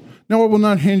 8-year-old? No, I will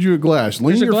not hand you a glass. Lean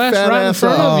There's a your glass fat right in ass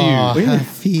front up. of you. Oh, Lean your-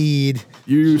 feed.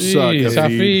 You suck, Jeez,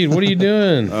 Hafid. Hafid, what are you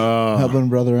doing? Helping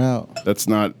brother out. That's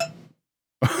not.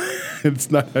 It's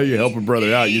not how you help a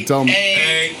brother out. You tell him. That's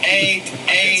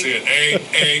it.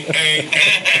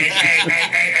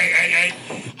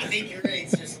 I think your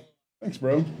eight's just. Thanks,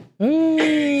 bro.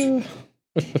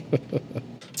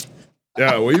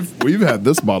 Yeah, we've had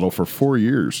this bottle for 4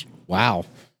 years. Wow.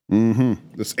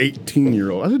 This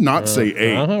 18-year-old. I did not say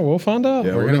 8. We'll find out.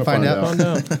 Yeah, We're gonna find out. Find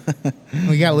out.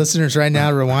 We got listeners right now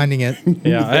rewinding it.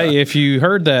 Yeah. Hey, if you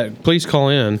heard that, please call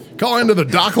in. Call into the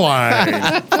dock line.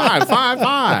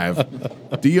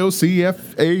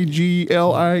 555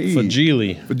 DOCFAGLIE.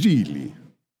 Fajili. Fajili.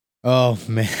 Oh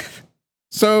man.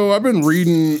 So I've been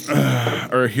reading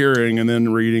or hearing and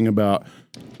then reading about.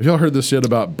 Have y'all heard this shit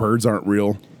about birds aren't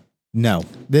real? No.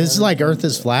 This is like Earth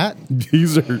is flat.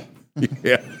 These are,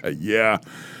 yeah.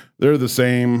 They're the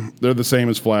same. They're the same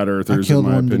as flat I earthers, killed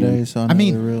in my one opinion. today, so I know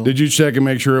mean, they're real. Did you check and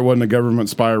make sure it wasn't a government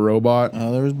spy robot?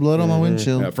 There was blood on my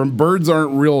windshield. Yeah, from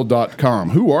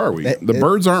birdsaren'treal.com. Who are we? The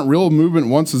Birds Aren't Real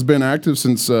movement has been active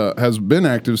since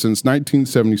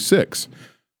 1976.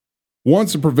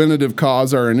 Once a preventative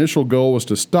cause, our initial goal was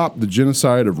to stop the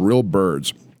genocide of real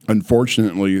birds.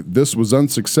 Unfortunately, this was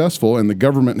unsuccessful, and the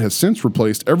government has since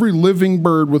replaced every living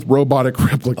bird with robotic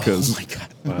replicas. Oh my god.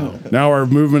 Wow. Now our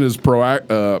movement is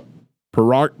prerogative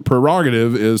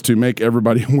is to make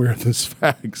everybody aware of this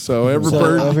fact. So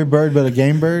Every bird but a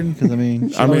game bird?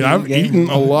 Because I've eaten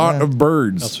a lot of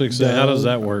birds. That's what I'm saying. How does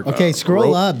that work? Okay,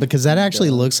 scroll up, because that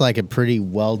actually looks like a pretty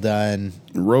well done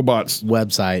Robots,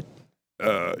 website.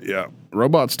 yeah.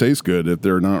 Robots taste good if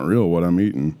they're not real, what I'm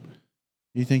eating.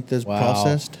 You think that's Wow.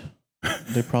 processed?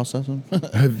 They process them?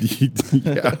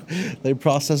 Yeah. They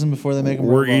process them before they make them.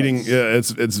 We're robots. eating,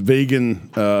 it's vegan,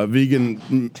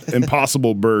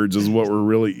 impossible birds is what we're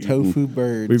really eating. tofu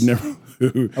birds. We've never,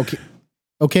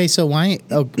 Okay, so why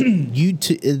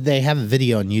YouTube, they have a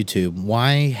video on YouTube.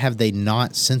 Why have they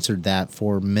not censored that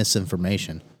for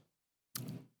misinformation?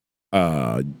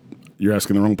 you're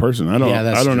asking the wrong person. I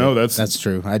don't true. know. That's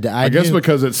true. I guess knew-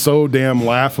 because it's so damn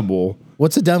laughable.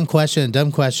 What's a dumb question? A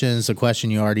dumb question is a question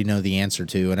you already know the answer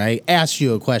to. And I asked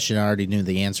you a question I already knew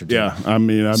the answer to. Yeah. I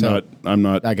mean, I'm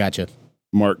not I got you.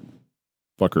 Mark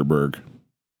Zuckerberg.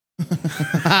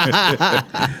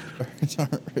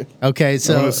 Okay, I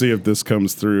so want to see if this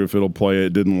comes through, if it'll play.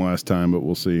 It didn't last time, but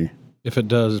we'll see. If it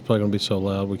does, it's probably going to be so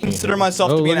loud we can't. Consider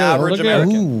myself to be look an at it, average look at it.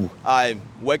 American. Ooh. I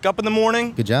wake up in the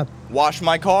morning, good job. wash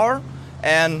my car,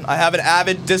 and I have an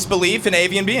avid disbelief in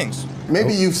avian beings.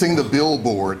 Maybe you've seen the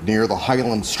billboard near the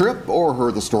Highland Strip or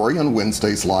heard the story on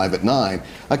Wednesdays Live at 9.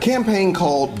 A campaign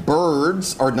called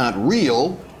Birds Are Not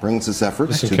Real brings this effort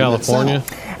This to in the California.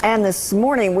 Mid-South. And this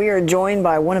morning we are joined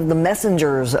by one of the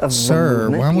messengers of Sir, the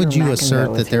movement. why would Peter you assert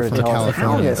McIndoe that is they're here to from tell us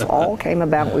California? How this all came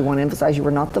about. We want to emphasize you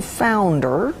were not the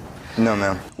founder. No,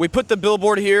 ma'am. We put the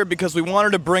billboard here because we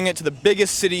wanted to bring it to the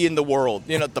biggest city in the world,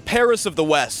 the Paris of the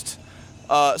West.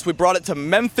 So we brought it to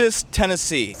Memphis,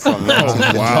 Tennessee. From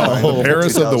Wow, the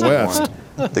Paris of the West.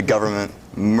 The government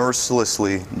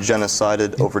mercilessly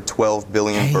genocided over 12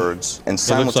 billion birds and It looks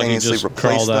like he simultaneously just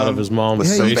replaced crawled out them of his mom's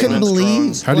with Yeah, you couldn't surveillance believe-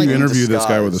 drones How do you in interview this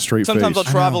guy with a disguise. straight Sometimes I'll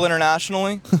face? travel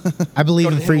internationally. I believe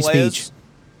Go in to free Himalayas, speech.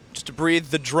 just to breathe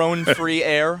the drone-free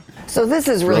air. So this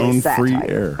is really Drone-free satire.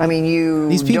 air. I mean, you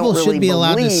These people don't should really be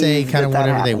allowed to say believe kind of that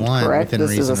whatever they happened, want correct? within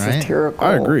this reason, is a right? satirical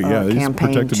I agree. Yeah, he's campaign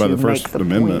protected by to the First make the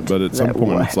Amendment, point but at some that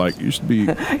point, what- it's like you should be.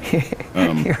 You're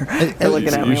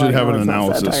looking at me You should like, have no, an it's not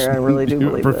analysis. satire. I really do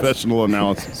believe this. Professional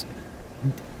analysis.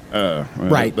 Well,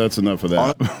 Right. That's enough of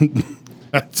that.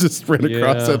 I just ran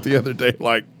across Yeah. that the other day.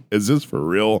 Like, is this for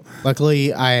real?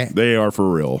 Luckily, They are for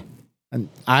real.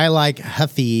 I like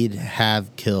Hafid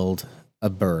have killed a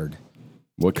bird.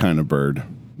 What kind of bird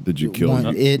did you kill?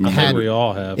 One- it I had think we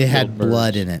all have. it had killed birds.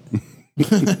 blood in it.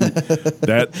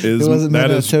 That is wasn't made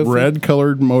out of tofu? red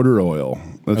colored motor oil.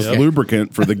 That's Okay.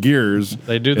 lubricant for the gears.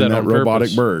 They do in that that on robotic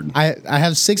purpose. bird. I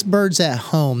have 6 birds at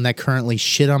home that currently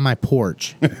shit on my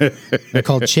porch. They're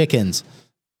called chickens.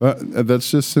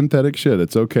 That's just synthetic shit.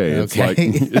 It's okay. It's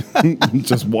Okay. like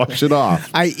just wash it off.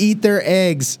 I eat their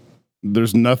eggs.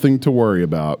 There's nothing to worry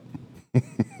about.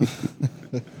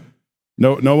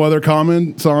 No other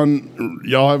comments on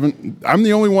y'all haven't. I'm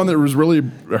the only one that was really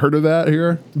heard of that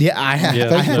here. Yeah, I have.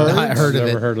 Yeah, I had no, not heard of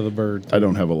never it. heard of the bird. I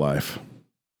don't have a life.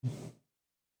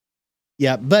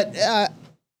 Yeah, but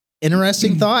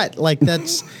interesting thought. Like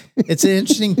it's an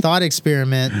interesting thought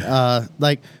experiment.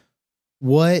 Like,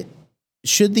 what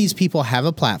should these people have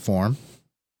a platform?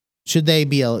 Should they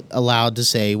be allowed to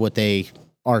say what they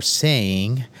are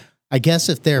saying? I guess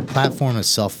if their platform is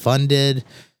self-funded,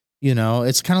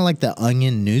 it's kind of like the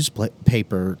Onion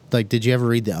newspaper. Like, did you ever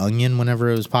read the Onion whenever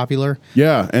it was popular?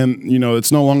 Yeah, and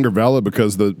it's no longer valid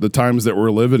because the times that we're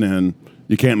living in,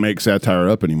 you can't make satire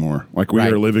up anymore. Like we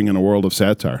Right. are living in a world of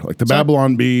satire. Like the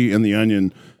Babylon Bee and the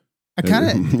Onion. I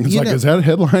kind of, It's like, is that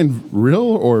headline real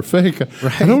or fake?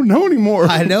 Right. I don't know anymore.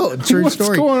 I know, true What's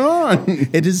story. going on?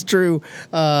 It is true.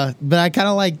 But I kind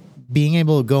of like being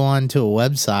able to go onto a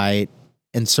website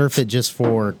and surf it just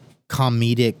for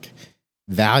comedic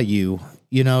value.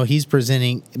 He's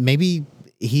presenting, maybe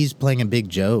he's playing a big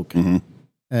joke Mhm.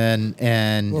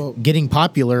 and getting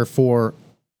popular for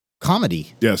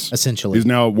comedy, Yes, essentially. he's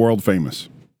now world famous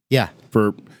Yeah.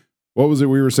 for what was it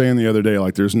we were saying the other day?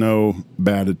 Like, there's no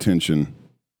bad attention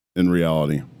in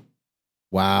reality.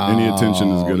 Wow. Any attention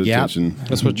is good Yep. attention.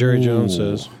 That's what Jerry Jones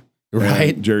Ooh. says.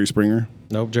 Right. And Jerry Springer.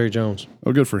 Nope, Jerry Jones.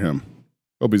 Oh, good for him.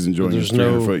 Hope he's enjoying his There's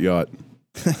no- 300-foot yacht.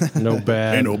 No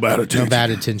bad. Ain't no bad attention. No bad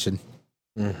attention.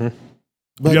 Mm-hmm.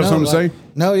 You have something to say?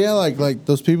 No, yeah, like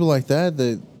those people like that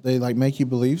they like make you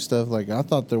believe stuff. Like I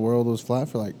thought the world was flat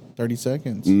for like 30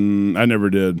 seconds. I never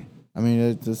did. I mean,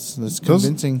 it's Those-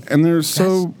 convincing. and they're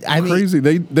so I mean- crazy.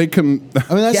 They come.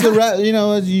 I mean, that's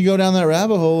Yeah. you go down that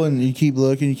rabbit hole and you keep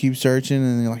looking, you keep searching,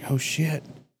 and you're like, oh shit.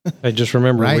 Hey, just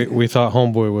remember, Right. we thought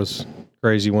Homeboy was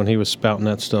crazy when he was spouting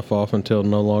that stuff off until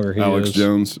no longer he Alex is.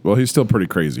 Jones. Well, he's still pretty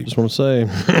crazy. Just want to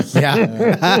say.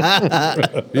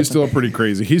 Yeah. He's still pretty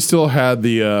crazy. He still had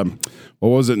the what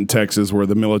was it in Texas where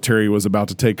the military was about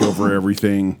to take over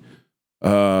everything?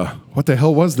 What the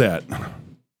hell was that?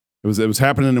 It was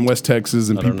happening in West Texas,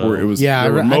 and I don't people were know. it was Yeah, they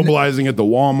were I- mobilizing at the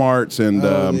Walmarts, and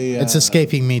It's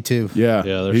escaping me too. yeah,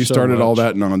 Yeah, there's he so started all much.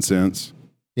 that nonsense.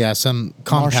 Yeah, some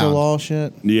martial compound. law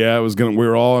shit. Yeah, it was gonna. We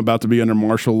were all about to be under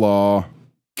martial law.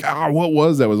 God, what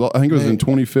was that? I think it was in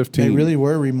 2015. They really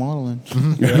were remodeling.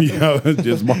 yeah,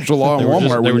 just martial law in They were Walmart. just,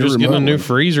 they when were you're just getting a new remodeling.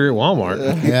 freezer at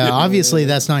Walmart. Yeah, obviously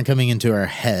that's not coming into our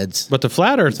heads. But the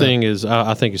flat Earth thing is,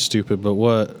 I think, is stupid. But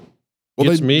what Well,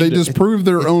 gets me they to- just prove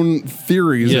their own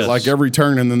theories Yes. at like every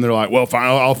turn, and then they're like, "Well, fine,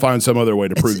 I'll find some other way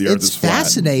to prove the Earth It's is flat."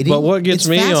 fascinating. But what gets It's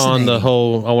me on the fascinating.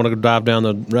 whole, I want to dive down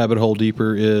the rabbit hole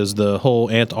deeper, is the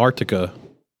whole Antarctica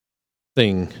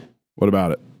thing. What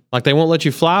about it? Like they won't let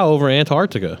you fly over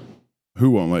Antarctica.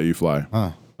 Who won't let you fly?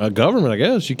 A government, I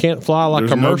guess. You can't fly like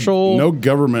There's commercial. No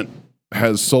government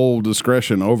has sole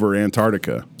discretion over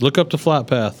Antarctica. Look up the flat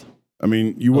path. I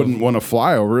mean, you wouldn't want to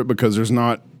fly over it because there's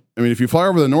not. I mean, if you fly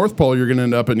over the North Pole, you're going to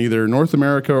end up in either North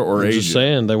America or I'm Asia. just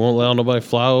saying they won't allow nobody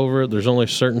fly over it. There's only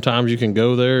certain times you can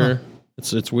go there.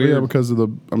 It's Yeah, weird. because of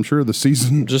I'm sure the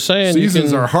season. Just saying, you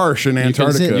seasons can- are harsh in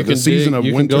Antarctica. you the can season dig- of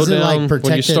you can winter. go Is it down like when you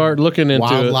protected start looking into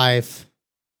wildlife?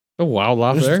 it.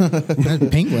 Wildlife there.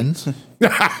 Penguins.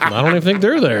 I don't even think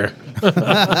they're there.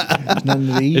 Nothing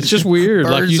to eat. It's just weird.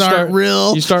 like Birds you start aren't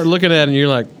real. You start looking at it and you're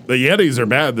like, The Yetis are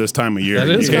bad this time of year. That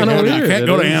is You can't kinda go to- weird. You can't It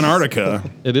go to is. Antarctica.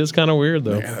 it is kind of weird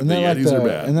though. The Isn't that like Yetis are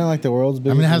bad. Isn't that like the world's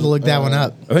biggest? I'm gonna have to look that one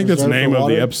up. I think that's the reserve name for of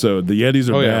the water? episode. The Yetis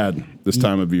are Oh, yeah. bad this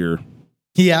time of year.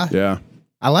 Yeah. Yeah.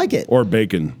 I like it. or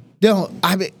bacon. No,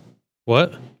 I mean,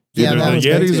 What? yeah, Either that the was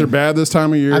Yetis bacon. are bad this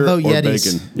time of year, I or vote Yetis.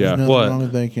 bacon. Yeah, Nothing What? wrong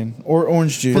with bacon or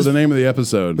orange juice. for the name of the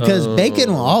episode. Because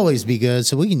bacon will always be good,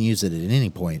 so we can use it at any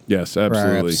point. Yes, our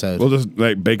absolutely. episode. We'll just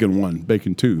like bacon 1,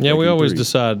 bacon 2. Yeah, we bacon always 3.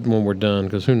 decide when we're done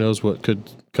because who knows what could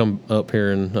come up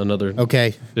here in another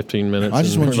Okay. 15 minutes. I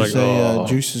just and want you we're to say oh.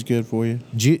 juice is good for you.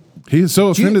 He is so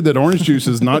offended that orange juice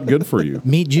is not good for you.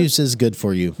 Meat juice is good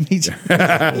for you.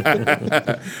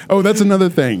 Oh, that's another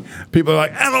thing. People are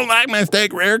like, I don't like my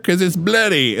steak rare because it's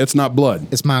bloody. It's not blood.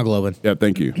 It's myoglobin. Yeah,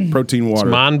 thank you. Protein water.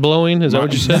 Mind blowing? Is that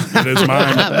what you said? It is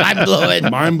Mind-blowing.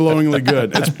 mind-blowingly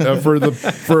good. It's for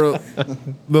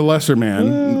the lesser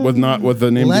man with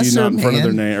the name D Lesser not in front of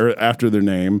their man? name or after their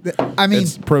name. I mean,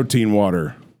 It's protein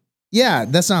water. yeah,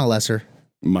 that's not a lesser.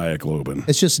 Myoglobin.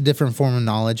 It's just a different form of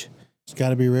knowledge. It's got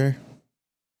to be rare.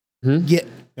 Yeah.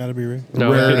 Got to be rare.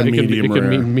 No, Rare to it can be medium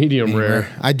rare. medium rare.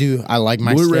 I do. I like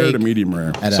my Blue steak rare to medium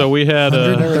rare. at So we had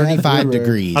 135 Blue rare.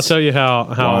 degrees. I'll tell you how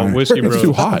Why? Whiskey It's Bros.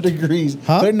 too hot. Degrees.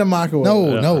 Huh? Put it in the microwave.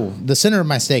 No, the center of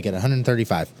my steak at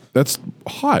 135. That's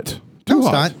hot. No, Too it's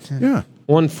hot. not. Yeah.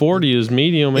 140 is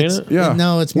medium, ain't it? Yeah.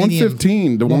 No, it's medium.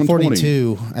 115 to 120.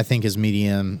 142, I think, is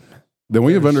medium. Then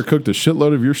we have undercooked a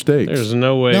shitload of your steaks. There's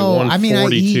no way No, I mean, I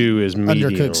 142 eat is medium.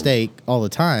 undercooked steak all the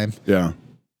time. Yeah.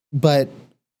 But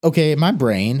okay, my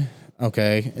brain.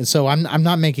 Okay, and so I'm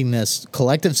not making this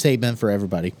collective statement for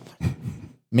everybody,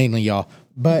 mainly y'all.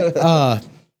 But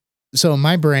so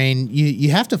my brain,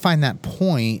 you have to find that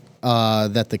point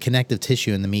that the connective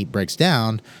tissue in the meat breaks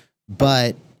down,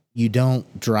 but you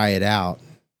don't dry it out,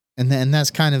 and then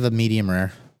that's kind of a medium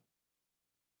rare.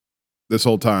 This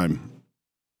whole time,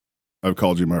 I've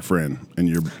called you my friend, and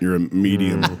you're a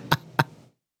medium.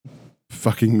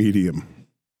 Fucking medium.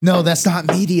 No, that's not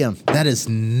medium. That is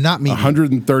not medium.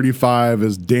 135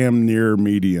 is damn near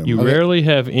medium. You rarely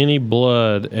have any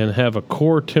blood and have a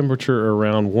core temperature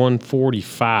around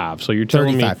 145. So you're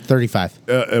telling 35.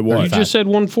 At what? me you just said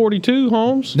 142,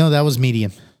 Holmes? No, that was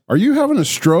medium. Are you having a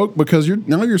stroke? Because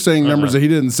you're saying numbers that he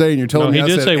didn't say, and you're telling No, me he I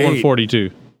did said say 8. 142.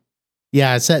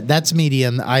 Yeah, I said that's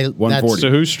medium. 140. So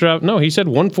who's strapped? No, he said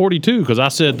 142 because I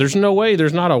said there's no way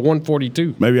there's not a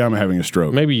 142. Maybe I'm having a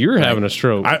stroke. Maybe you're having a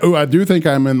stroke. I do think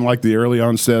I'm in like the early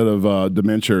onset of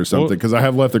dementia or something because I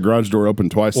have left the garage door open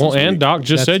twice. Well, this and week. Doc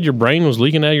just said your brain was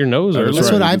leaking out of your nose earlier. That's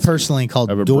right. what I It's- personally call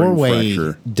have a brain doorway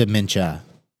fracture. dementia.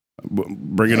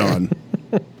 Bring it on.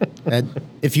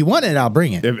 If you want it, I'll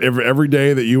bring it. If every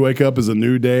day that you wake up is a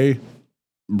new day,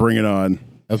 bring it on.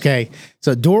 Okay,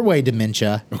 so doorway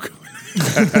dementia. Okay.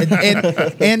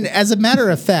 and as a matter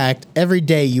of fact, every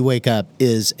day you wake up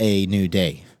is a new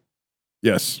day.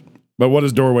 Yes, but what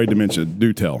is doorway dementia?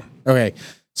 Do tell. Okay,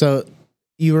 so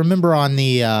you remember on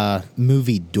the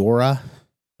movie Dora?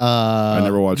 I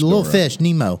never watched Little Dora. Fish,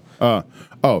 Nemo.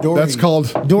 Dory. That's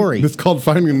called Dory. It's called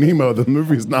Finding Nemo. The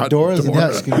movie's not Dora's the Dora.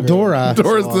 Mexican girl. Dora.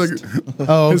 Dora's the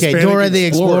Oh, okay. Hispanic Dora the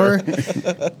explorer.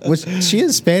 Explorer. Was she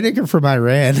Hispanic or from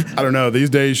Iran? I don't know. These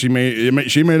days she may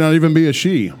not even be a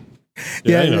she.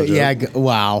 Yeah, ain't no yeah. joke.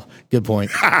 Wow, good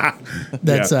point.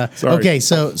 That's Yeah, sorry. okay.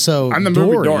 So I'm the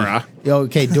movie Dora.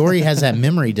 Okay, Dory has that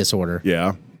memory disorder,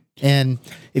 Yeah. and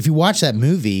if you watch that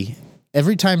movie,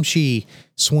 every time she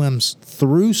swims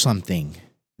through something,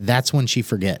 that's when she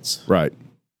forgets. Right.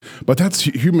 But that's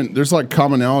human. There's like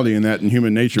commonality in that in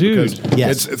human nature Dude, because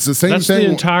yes. it's the same That's thing. the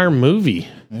entire movie.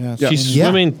 Yeah. She's Yeah.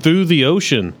 swimming through the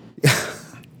ocean.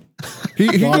 He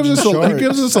gives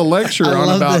us a lecture I on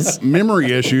love about this.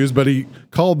 memory issues, but he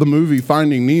called the movie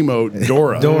Finding Nemo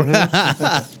Dora.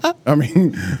 I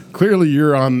mean, clearly you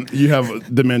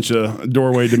have dementia,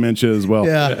 doorway dementia as well.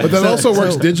 Yeah. But that So- also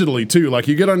works so- digitally too. Like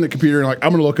you get on the computer and like,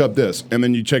 I'm going to look up this. And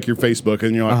then you check your Facebook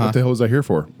and you're like, what the hell was I here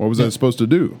for? What was I supposed to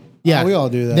do? Yeah, we all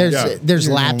do that. There's Yeah. there's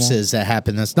You're normal. lapses that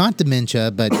happen. That's not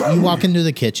dementia, but you walk into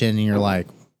the kitchen and you're like,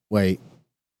 wait,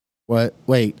 what?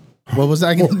 Wait, what was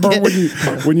I going to Or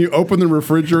get? when you open the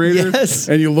refrigerator Yes.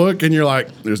 and you look and you're like,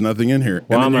 there's nothing in here.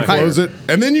 Why And then am you I close here? it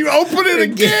and then you open it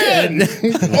again.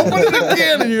 Open it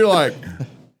again. And you're like,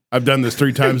 I've done this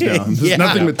 3 times now. There's Yeah.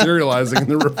 nothing materializing in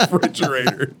the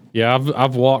refrigerator. Yeah,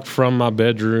 I've walked from my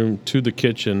bedroom to the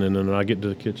kitchen, and then I get to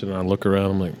the kitchen and I look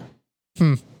around. I'm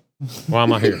like, why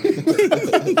am I here?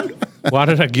 Why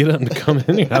did I get up and come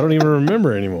in here? I don't even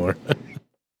remember anymore.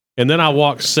 And then I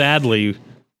walk sadly,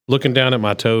 looking down at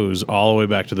my toes all the way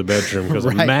back to the bedroom because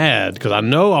I'm Right. mad because I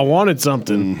know I wanted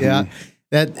something. Yeah,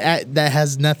 that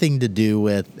has nothing to do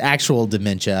with actual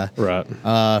dementia. Right.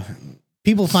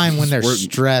 People find when they're We're-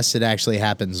 stressed, it actually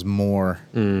happens more.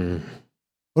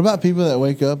 What about people that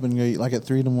wake up and go eat like at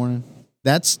 3 a.m?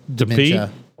 That's To pee? dementia.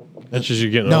 That's just you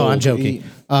getting No, old. I'm joking. Eat.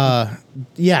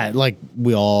 Yeah, like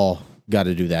we all got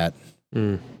to do that.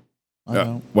 I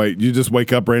don't. Wait, you just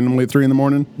wake up randomly at 3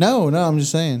 a.m? No, I'm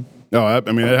just saying. No, I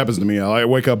mean it happens to me. I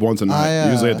wake up once a night.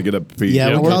 Usually I have to get up to pee. Yeah,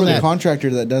 I we work call with a that contractor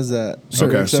that does that.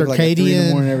 Okay. Wakes up like at 3 in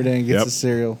the morning every day and gets Yep. the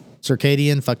cereal.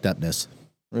 circadian fucked upness.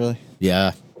 Really?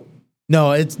 Yeah.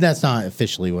 No, that's not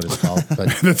officially what it's called.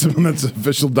 But that's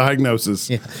official diagnosis.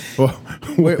 Yeah. Well,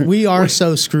 we are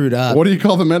so screwed up. what do you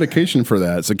call the medication for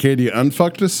that? Circadian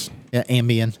unfuctus? Yeah,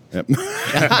 Ambien. Yep.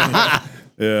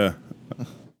 Yeah.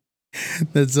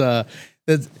 That's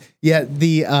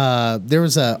there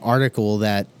was an article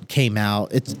that came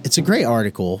out. It's a great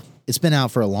article. It's been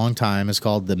out for a long time. It's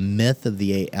called The Myth of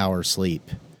the 8-Hour Sleep.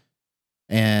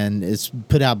 And it's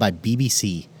put out by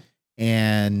BBC.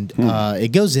 And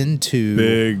it goes into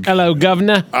Big. Hello,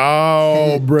 Governor.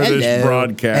 Oh, British Hello.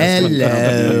 broadcasting.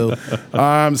 Hello.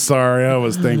 I'm sorry. I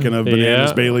was thinking of bananas,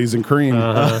 Yeah. Baileys, and cream.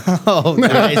 Oh,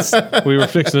 nice. We were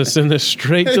fixing to send this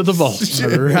straight to the vault.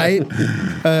 Right?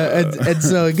 And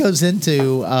so it goes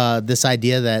into this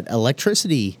idea that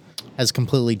electricity has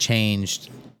completely changed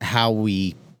how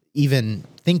we even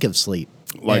think of sleep.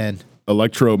 Like and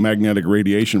electromagnetic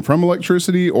radiation from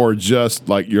electricity, or just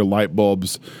like your light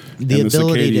bulbs. the and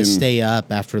ability to circadian- stay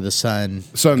up after the sun's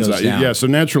sun's goes out. down. Yeah, so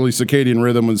naturally circadian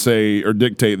rhythm would say or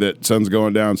dictate that sun's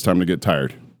going down, it's time to get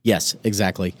tired. Yes,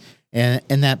 exactly. And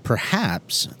that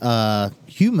perhaps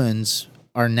humans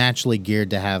are naturally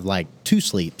geared to have like two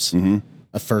sleeps,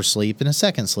 a first sleep and a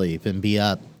second sleep, and be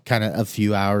up kind of a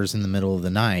few hours in the middle of the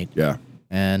night. Yeah.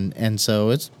 And so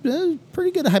it's a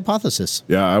pretty good hypothesis.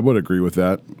 Yeah, I would agree with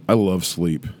that. I love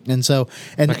sleep. And so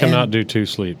I cannot do 2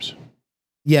 sleeps.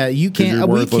 Yeah, you 'Cause can't. you're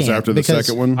We worthless can't after the because-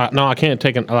 second one. No, I can't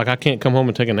take I can't come home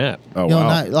and take a nap. Oh, No, wow.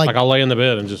 not like Like I'll lay in the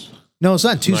bed and just. no, it's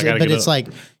not two I sleep, gotta but get it's up. like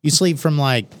you sleep from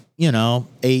like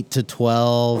 8 to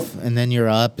 12, and then you're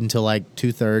up until like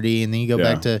 2:30, and then you go Yeah.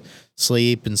 back to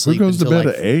sleep and Who sleep goes to until bed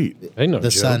like at 8? Ain't no the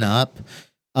joke. sun up.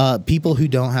 People who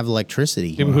don't have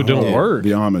electricity. People who don't do. work.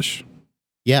 The Amish.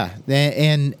 Yeah,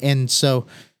 and so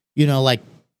like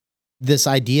this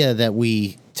idea that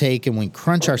we take and we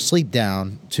crunch our sleep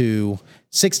down to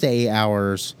 6 to 8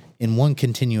 hours in one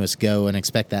continuous go and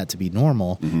expect that to be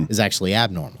normal is actually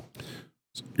abnormal.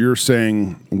 You're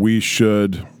saying we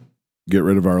should get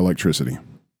rid of our electricity.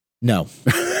 No.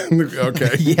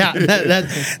 Okay. Yeah,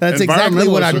 that's exactly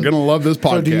what I'm going to love this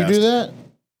podcast. So do you do that?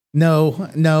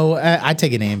 No, I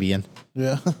take an Ambien.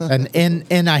 Yeah.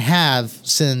 and I have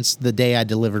since the day I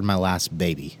delivered my last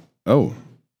baby. Oh.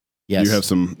 Yes. Do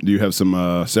you have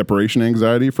some separation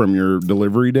anxiety from your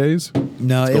delivery days?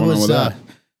 No, What's it going on was with that?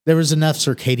 there was enough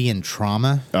circadian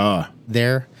trauma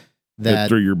there That that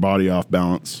threw your body off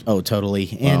balance. oh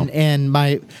totally. Wow. And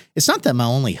it's not that my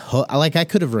only like I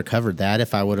could have recovered that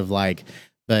if I would have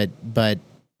but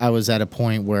I was at a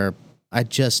point where I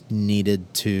just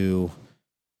needed to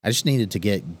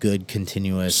get good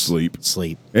continuous Sleep.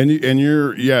 And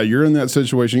you're in that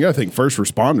situation. You got to think first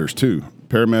responders too,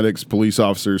 paramedics, police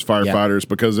officers, firefighters,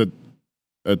 because at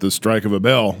the strike of a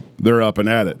bell, they're up and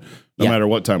at it, no matter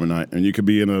what time of night. And you could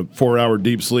be in a 4-hour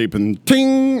deep sleep, and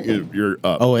ting, you're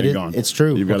up. Oh, and it is. gone. It's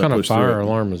true. You've What got to kind of push fire through it.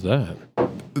 alarm is that?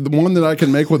 The one that I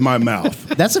can make with my mouth.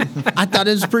 I thought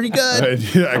it was pretty good.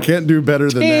 I can't do better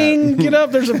than Ting, get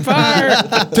up, there's a fire.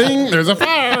 that. Ting, there's a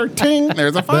fire. Ting,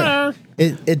 there's a fire.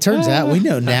 It turns out we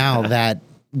know now that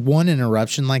one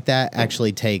interruption like that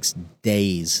actually takes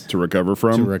days To recover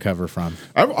from? to recover from.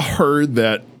 I've heard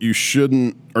that you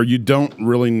shouldn't, or you don't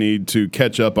really need to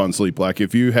catch up on sleep. Like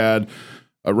if you had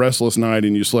a restless night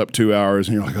and you slept 2 hours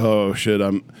and you're like, oh shit,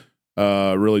 I'm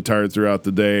really tired throughout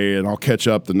the day and I'll catch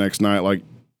up the next night. Like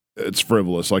it's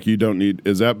frivolous. Like you don't need,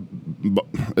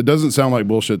 it doesn't sound like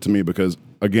bullshit to me because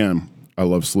again, I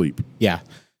love sleep. Yeah.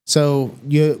 So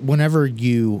whenever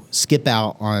you skip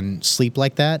out on sleep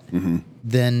like that,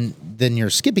 then you're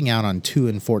skipping out on two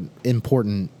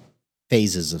important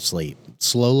phases of sleep: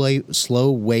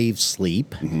 slow wave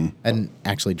sleep, and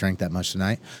actually drank that much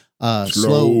tonight.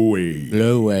 Slow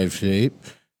wave sleep,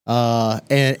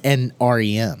 and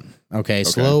REM. Okay,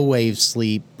 slow wave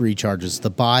sleep recharges the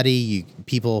body.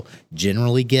 People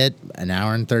generally get an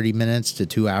hour and 30 minutes to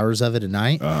 2 hours of it a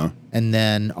night. And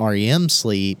then REM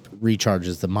sleep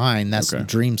recharges the mind. That's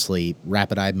dream sleep,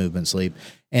 rapid eye movement sleep.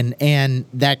 And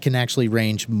that can actually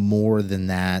range more than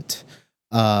that.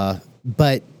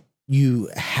 But you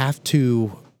have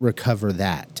to recover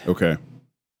that.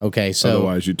 Okay, so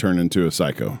otherwise you turn into a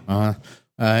psycho.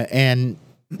 And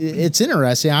it's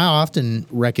interesting. I often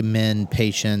recommend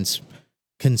patients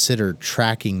consider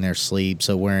tracking their sleep.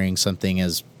 So wearing something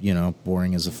as,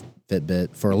 boring as a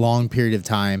Fitbit for a long period of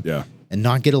time. Yeah. and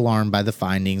not get alarmed by the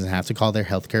findings and have to call their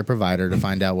healthcare provider to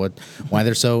find out why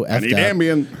they're so effed I need up.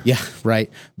 Ambien. Yeah, right.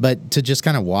 But to just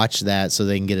kind of watch that so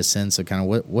they can get a sense of kind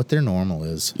of what their normal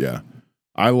is. Yeah.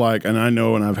 And I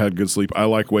know, and I've had good sleep, I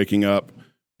like waking up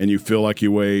and you feel like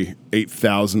you weigh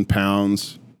 8,000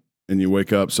 pounds and you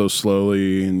wake up so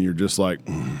slowly and you're just like,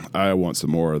 I want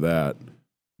some more of that.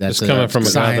 That's coming from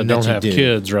a guy that don't have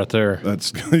kids right there.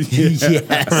 That's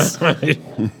Yes.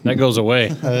 That goes away.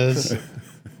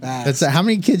 That's how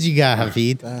many kids you got,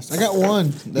 Hafid? I got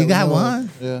one. You got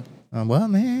one? Yeah. Well,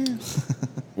 man.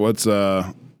 What's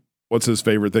his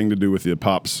favorite thing to do with you,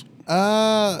 Pops?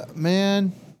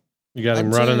 Man. You got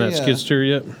him running that skid steer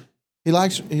yet? He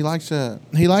likes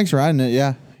riding it.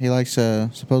 Yeah, he likes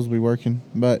supposedly working,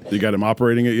 but You got him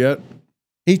operating it yet?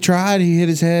 he tried. He hit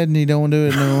his head, and he don't do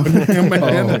it no.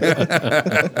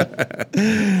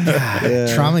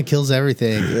 Trauma kills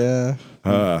everything.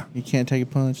 Yeah, he can't take a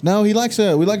punch. No, he likes.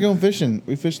 We like going fishing.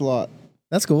 We fish a lot.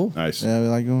 That's cool. Nice. Yeah, we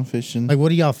like going fishing. Like, what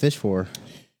do y'all fish for?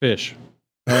 Fish.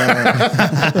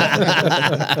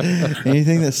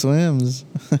 Anything that swims.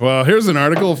 Well, here's an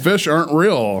article: Fish aren't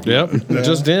real. Yep, it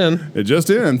just in. It just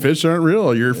in. Fish aren't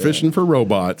real. You're fishing for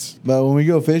robots. But when we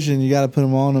go fishing, you got to put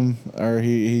him on him, or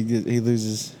he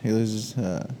loses.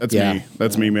 That's me.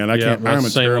 That's me, man. I can't. I'm the a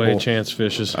same terrible. way Chance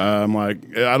fishes. I'm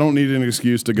like, I don't need an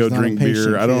excuse to go He's not a drink patient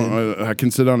beer. I don't. I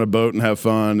can sit on a boat and have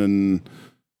fun, and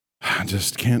I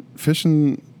just can't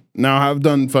fishing. Now I've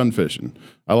done fun fishing.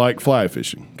 I like fly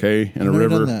fishing. Okay, in a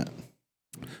river. Done that.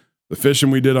 The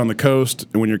fishing we did on the coast,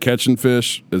 and when you're catching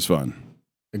fish, is fun.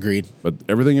 Agreed. But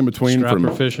everything in between, Striper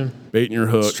from fishing, baiting your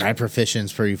hook, Striper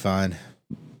fishing's pretty fun.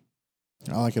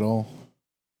 I like it all.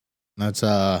 That's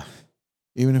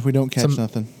Even if we don't catch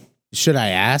nothing. Should I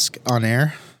ask on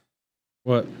air?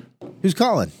 what? Who's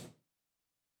calling?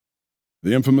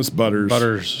 the infamous Butters.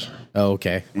 Butters. Oh,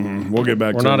 okay. We'll get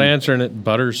back. We're to not him. answering it,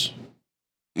 Butters.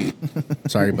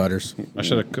 Sorry, Butters. I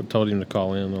should have told him to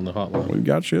call in on the hotline. We've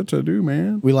got shit to do,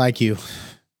 man. We like you,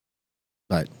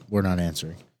 but we're not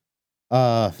answering.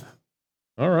 All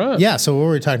right. Yeah. So what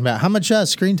were we talking about? How much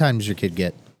screen time does your kid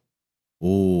get?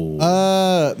 Ooh.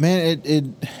 Man,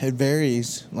 it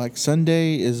varies. Like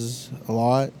Sunday is a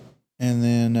lot, and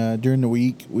then during the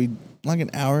week we like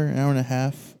an hour and a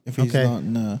half if he's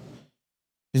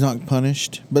not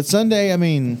punished. But Sunday, I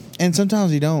mean, and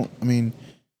sometimes he don't. I mean,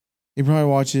 he probably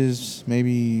watches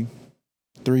maybe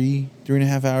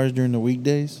 3.5 hours during the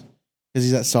weekdays because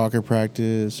he's at soccer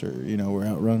practice or we're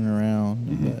out running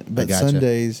around. But gotcha.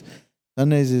 Sundays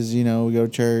is we go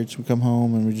to church, we come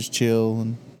home and we just chill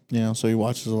and so he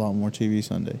watches a lot more TV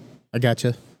Sunday. I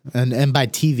gotcha. And by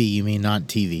TV you mean not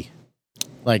TV,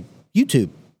 like YouTube?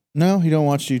 No, he don't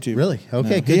watch YouTube. Really?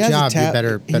 Okay, No. good job. You're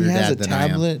better dad than I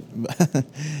am.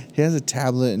 He has a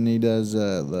tablet and he does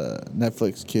the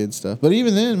Netflix kids stuff. But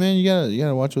even then, man, you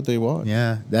gotta watch what they watch.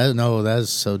 Yeah, that is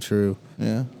so true.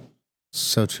 Yeah,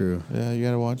 so true. Yeah, you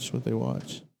gotta watch what they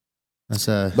watch. That's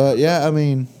But yeah, I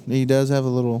mean, he does have a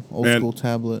little old school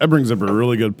tablet. That brings up a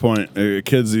really good point.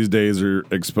 Kids these days are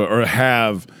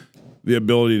have the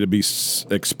ability to be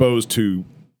exposed to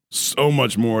so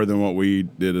much more than what we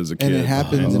did as a kid. And it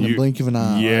happens in the blink of an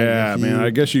eye. Yeah, man. I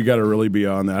guess you got to really be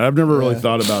on that. I've never really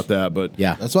thought about that, but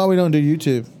yeah, that's why we don't do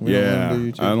YouTube. We don't yeah,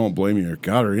 do YouTube. I don't blame you,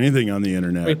 God, or anything on the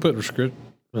internet. We put prescriptions.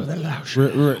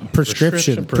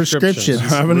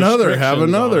 Have another.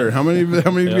 How many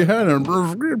have you had on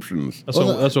prescriptions?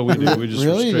 That's what we do. We just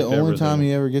really the restrict only everything. time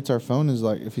he ever gets our phone is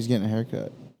like if he's getting a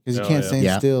haircut because he Oh, can't yeah.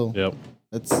 stand still. Yep.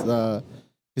 That's because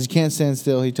he can't stand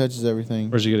still. He touches everything.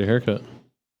 Where's he get a haircut?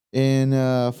 In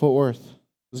Fort Worth.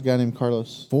 This guy named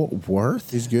Carlos. Fort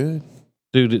Worth? He's good.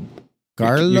 Dude,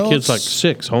 Carlos? your kid's like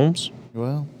 6, Holmes.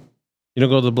 Well, you don't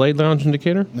go to the Blade Lounge in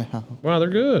Decatur? No. Wow, they're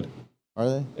good. Are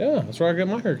they? Yeah, that's where I get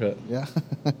my haircut. Yeah.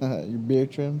 Your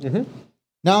beard trimmed? Mm-hmm.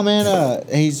 No, man,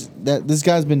 this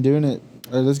guy's been doing it,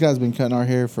 or this guy's been cutting our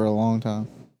hair for a long time.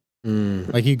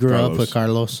 Like you grew up with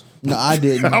Carlos? No, I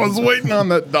didn't. I was waiting on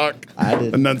that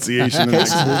enunciation.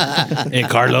 Hey,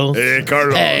 Carlos. Hey,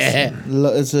 Carlos.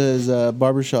 It's his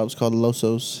barbershop's called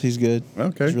Losos. He's good.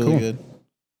 Okay, He's really cool. good.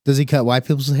 Does he cut white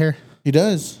people's hair? He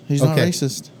does. He's not Okay.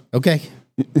 racist. Okay.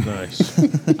 Nice.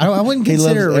 I wouldn't He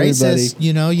consider it loves everybody.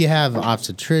 racist. You have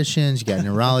obstetricians, you got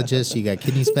neurologists, you got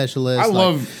kidney specialists.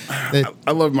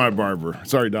 I love my barber.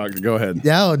 Sorry, doctor. Go ahead.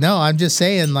 No, I'm just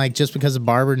saying, like, just because a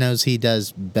barber knows he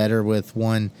does better with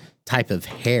one type of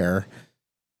hair.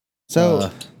 So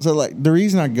like the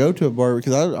reason I go to a barber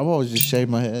because I've always just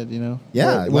shaved my head,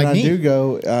 Yeah, When like I me. do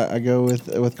go, I go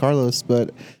with Carlos,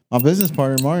 but my business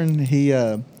partner Martin,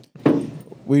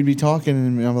 we'd be talking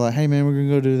and I'm like, hey man, we're gonna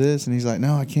go do this, and he's like,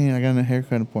 no, I can't. I got a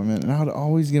haircut appointment, and I would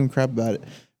always give him crap about it.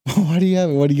 Why do you have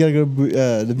it? Why do you gotta go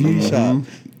to the beauty shop?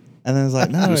 And then it's like,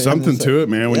 no, There's something to it,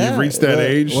 man. When you've reached that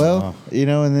age. Well,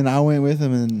 and then I went with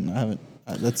him, and I haven't.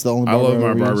 That's the only. I love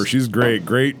my barber. used. She's great.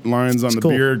 Great lines on the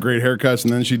beard, great haircuts,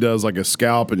 and then she does like a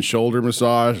scalp and shoulder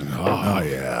massage. Oh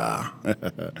yeah.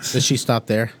 Does she stop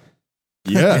there?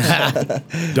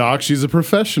 Yes. Doc, she's a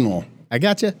professional. I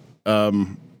got you.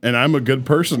 And I'm a good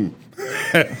person.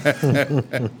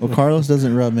 Well, Carlos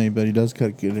doesn't rub me, but he does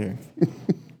cut good hair.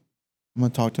 I'm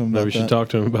gonna talk to him about Maybe we should that. talk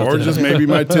to him about Or that. just maybe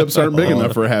my tips aren't big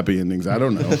enough for happy endings. I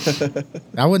don't know.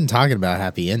 I wasn't talking about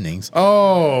happy endings.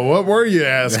 Oh, what were you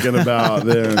asking about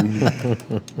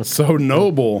then? So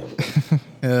noble.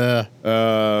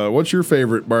 What's your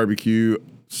favorite barbecue?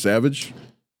 Savage?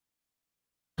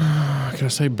 Can I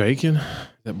say bacon?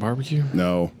 That barbecue?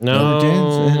 No.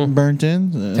 No. Burnt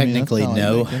ends? I mean, Technically, that's kinda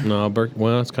no. like bacon. No,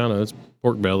 well, it's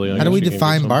pork belly. I How do guess we you can get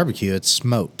define some. barbecue? It's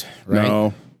smoked, right?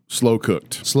 No. Slow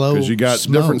cooked. Slow Because you got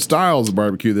smoked. different styles of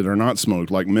barbecue that are not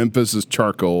smoked. Like Memphis is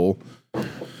charcoal.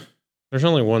 There's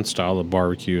only one style of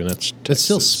barbecue, and that's It's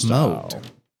still Texas smoked. style.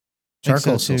 Charcoal's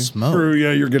so, still too. smoked. True,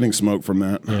 yeah, you're getting smoke from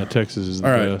that. Yeah, Texas is the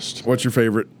All right. best. What's your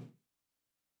favorite?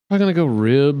 I'm gonna go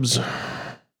ribs.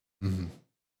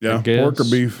 Yeah, guess. pork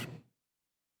or beef?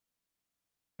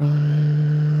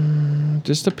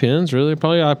 Just depends, really.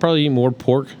 I probably eat more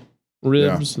pork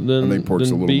ribs than I think pork's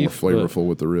than a little beef, more flavorful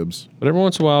with the ribs. But every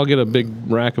once in a while, I'll get a big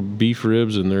rack of beef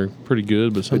ribs, and they're pretty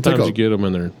good. But sometimes you get them,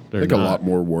 and they're Take not. a lot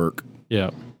more work. Yeah.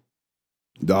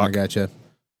 I Doc. gotcha.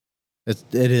 It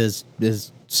is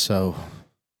so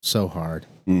hard.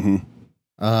 Mm-hmm.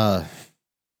 Uh,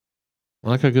 I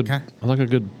like a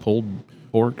good pulled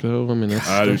pork, though. I mean,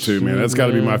 I do too, man. That's got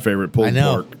to be my favorite pulled I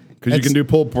know. pork. Because you can do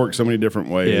pulled pork so many different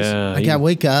ways. Yeah. like I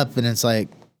wake up and it's like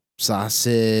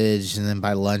sausage, and then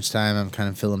by lunchtime I'm kind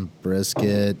of feeling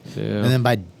brisket, Yeah. and then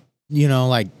by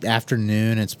like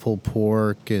afternoon it's pulled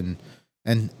pork, and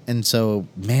so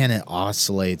man, it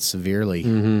oscillates severely.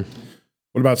 Mm-hmm.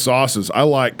 What about sauces? I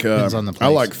like Depends on the I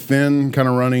place. like thin, kind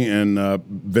of runny, and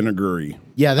vinegary.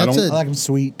 Yeah, that's I a I like them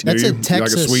sweet. that's Do a you? You like a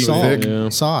Texas sweet salt thick? Yeah.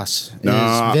 sauce.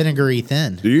 Nah. Is vinegary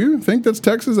thin. Do you think that's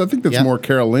Texas? I think that's Yeah. more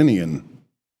Carolinian.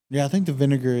 Yeah, I think the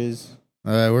vinegar is.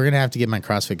 We're gonna have to get my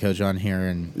CrossFit coach on here,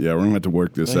 and Yeah, we're gonna have to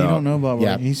work this Well, you out. don't know about where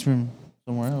Yeah. he's from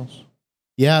somewhere else.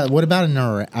 yeah. What about in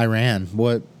Iran?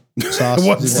 What sauce?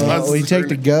 What do they- sauce? Well, we take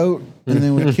the goat and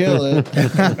then we kill it.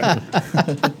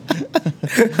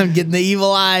 I'm getting the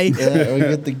evil eye. Yeah, we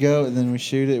get the goat and then we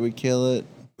shoot it. We kill it.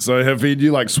 So, Hafid,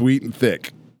 you like sweet and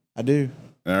thick? I do.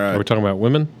 All Are we right. talking about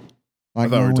women? Like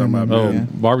thought we were my talking women, about Oh, men.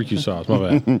 barbecue sauce.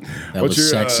 My bad. That What's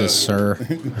was your, sexist, sir.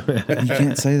 You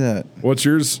can't say that. What's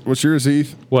yours? What's yours,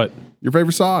 Heath? What? Your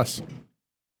favorite sauce?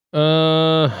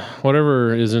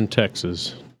 Whatever is in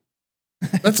Texas.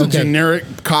 That's a generic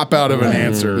cop out of an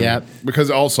answer. Yep. Because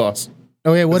all sauce.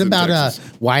 Okay, what Is in about Texas.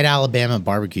 white Alabama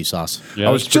barbecue sauce? Yeah,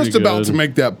 I was that's pretty just about good. to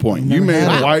make that point. You Never made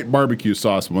had it. white barbecue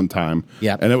sauce one time.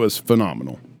 Yep. And it was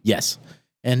phenomenal. Yes,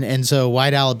 and so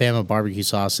white Alabama barbecue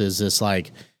sauce is this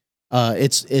like,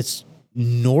 it's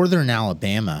northern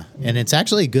Alabama, and it's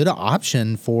actually a good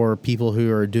option for people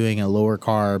who are doing a lower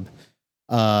carb,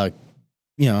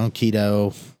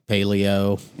 keto,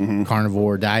 paleo,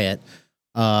 carnivore diet,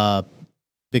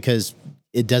 because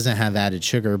it doesn't have added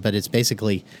sugar, but it's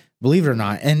basically, believe it or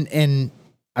not, and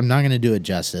I'm not going to do it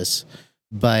justice,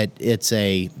 but it's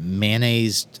a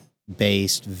mayonnaise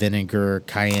based vinegar,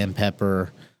 cayenne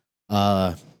pepper,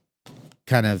 kind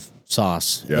of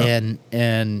sauce, Yeah.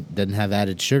 and doesn't have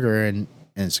added sugar, and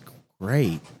it's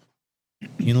great.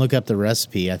 You can look up the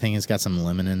recipe. I think it's got some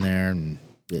lemon in there, and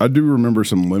I do remember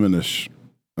some lemonish,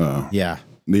 yeah,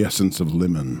 the essence of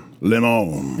lemon.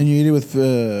 Lemon. And you eat it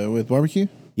with barbecue?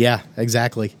 yeah,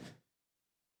 exactly.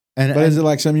 And, But is it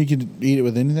like something you could eat it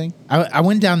with anything? I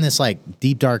went down this like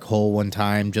deep dark hole one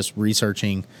time, just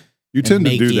researching. You and tend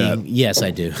to do that. Yes,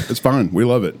 I do. It's fine. We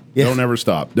love it. Yeah. Don't ever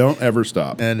stop. Don't ever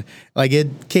stop. And like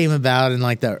it came about in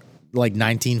like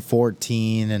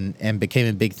 1914 and became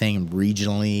a big thing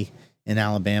regionally in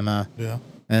Alabama. Yeah.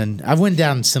 And I've went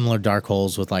down similar dark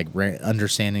holes with like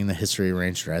understanding the history of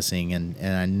ranch dressing,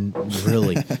 and I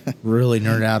really really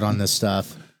nerd out on this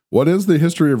stuff. What is the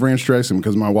history of ranch dressing?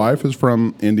 Because my wife is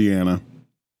from Indiana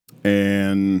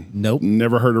and Nope.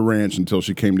 never heard of ranch until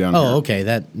she came down here. Oh, okay,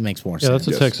 that makes more Yeah, sense. that's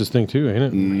a Yes. Texas thing too, ain't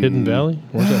it? Hidden Valley?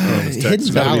 Where's that from? It's Hidden Texas.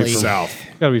 Gotta be Valley. south.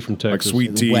 Gotta be from Like Texas.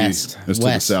 sweet tea West. is to the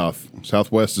West. south.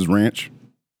 Southwest is ranch.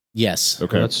 Yes.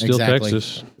 Okay. That's still Exactly.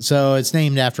 Texas. So it's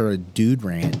named after a dude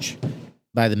ranch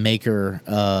by the maker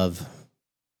of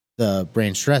the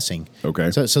ranch dressing.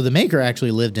 Okay. So the maker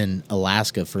actually lived in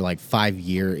Alaska for like 5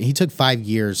 years. He took 5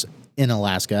 years in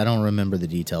Alaska. I don't remember the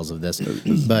details of this,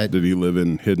 but Did he live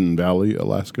in Hidden Valley,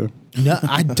 Alaska? no,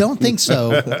 I don't think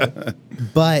so.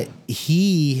 But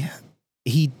he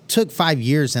took 5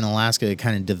 years in Alaska to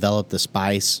kind of develop the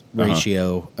spice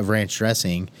ratio of ranch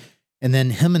dressing. And then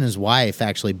him and his wife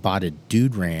actually bought a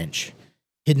dude ranch,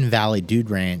 Hidden Valley Dude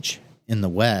Ranch in the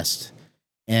West.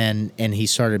 And he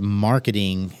started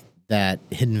marketing that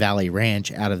Hidden Valley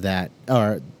Ranch out of that,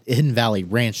 or Hidden Valley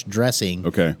Ranch dressing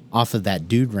off of that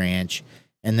dude ranch.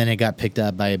 And then it got picked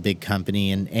up by a big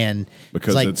company and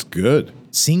Because it's good.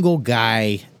 Single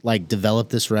guy like developed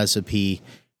this recipe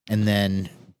and then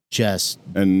just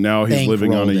And now he's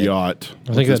living on a bankrolled it. yacht.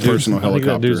 I think with that his personal I think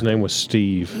helicopter. that dude's name was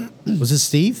Steve. Was it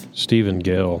Steve? Stephen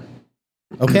Gale.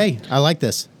 Okay, I like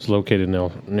this. It's located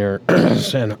now near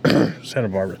Santa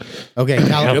Barbara. Okay, Get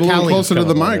a little closer to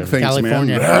the mic, thanks,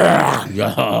 California. man.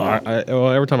 Well,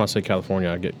 every time I say California,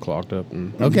 I get clogged up.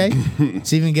 And Okay,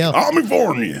 Stephen Gale.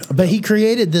 California. But he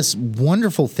created this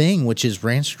wonderful thing, which is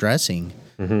ranch dressing.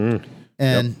 Mm-hmm.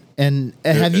 And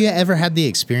have you ever had the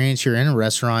experience? You're in a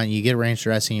restaurant, you get ranch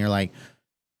dressing, you're like,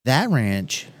 that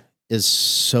ranch is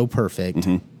so perfect.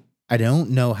 Mm-hmm. I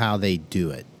don't know how they do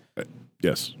it.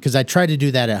 Yes. Because I tried to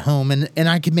do that at home, and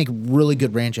I could make really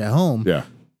good ranch at home. Yeah.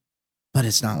 But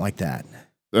it's not like that.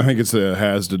 I think it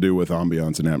has to do with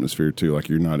ambiance and atmosphere too. Like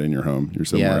you're not in your home, you're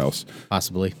somewhere else.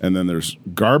 Possibly. And then there's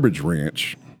garbage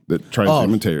ranch that tries to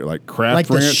imitate it, like Kraft like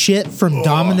ranch. the shit from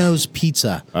Domino's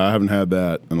Pizza. I haven't had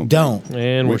that. I Don't.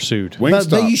 And we're sued.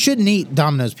 But you shouldn't eat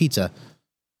Domino's Pizza.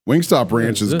 Wingstop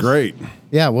ranch is great.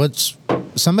 Yeah,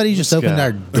 somebody just opened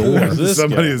our door.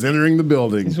 Somebody is entering the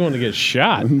building. He's going to get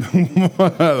shot. Come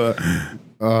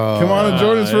on and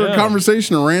join us for a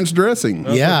conversation of ranch dressing.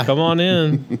 Yeah. Come on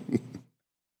in.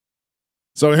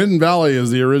 So Hidden Valley is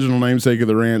the original namesake of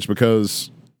the ranch because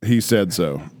he said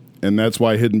so. And that's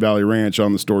why Hidden Valley Ranch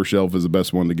on the store shelf is the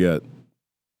best one to get.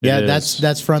 Yeah,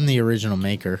 that's from the original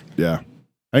maker. Yeah.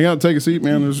 Hang out and take a seat,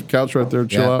 man. There's a couch right there.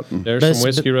 Chill out. There's some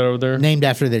whiskey right over there. Named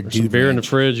after their There's some dude beer in the ranch.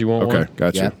 fridge. You want one? Okay,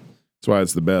 gotcha. Yeah. That's why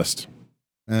it's the best.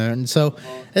 And so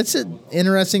it's an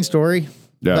interesting story.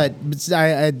 Yeah. But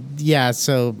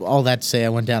so all that to say, I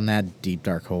went down that deep,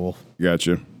 dark hole.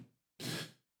 Gotcha.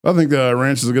 I think the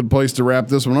ranch is a good place to wrap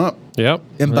this one up. Yep.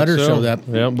 And Butters showed up.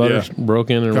 Yep, Butters broke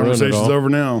in and ruined it Conversation's all. over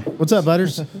now. What's up,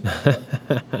 Butters?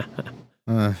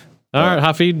 All right,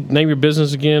 Hafid, name your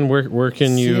business again. Where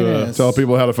can you CNS. Tell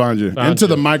people how to find you. Into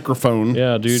the microphone.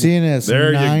 Yeah, dude. CNS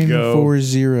There you go.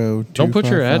 940. Don't put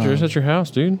your address at your house,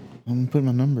 dude. I'm going to put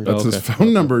my number. That's his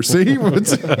phone number. See?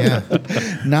 What's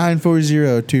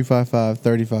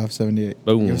 940-255-3578.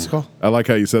 Boom. Give us a call. I like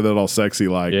how you said that all sexy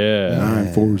like. Yeah.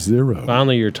 940.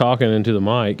 Finally, you're talking into the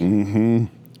mic. Mm-hmm.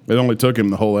 It only took him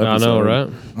the whole episode. I know, right?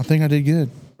 I think I did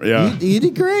good. Yeah. You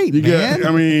did great, You man. get,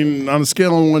 I mean, on a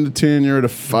scale of 1 to 10, you're at a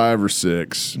 5 or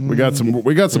 6. We got some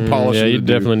polishing. Yeah, you to do.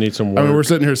 definitely need some work. I mean, we're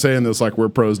sitting here saying this like we're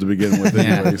pros to begin with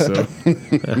anyway. So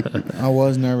I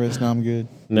was nervous. Now I'm good.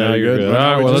 No, you're good. Well,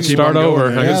 All right, we well, just let's keep start on over.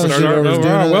 going, I man. guess Yeah, start let's over. do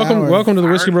All right, another hour. welcome to the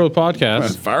Whiskey Bro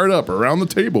Podcast. fire it up around the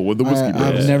table with the whiskey bros.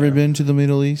 I've never been to the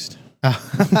Middle East. I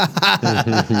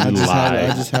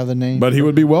just have the name. But he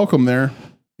would be welcome there.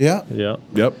 Yeah. Yeah.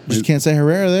 Yep. Just can't say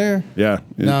Herrera there. Yeah.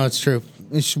 No, it's true.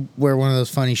 You should wear one of those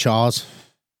funny shawls.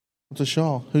 What's a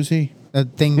shawl? Who's he?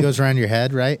 That thing goes around your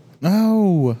head, right?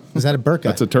 No. Is that a burqa?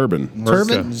 That's a turban.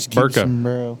 turban? Just keep Burqa.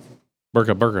 sombrero.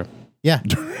 Burqa. Yeah.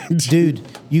 Dude,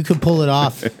 you could pull it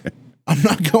off. I'm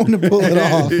not going to pull it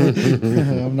off.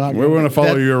 I'm not. We're going to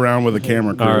follow you around with a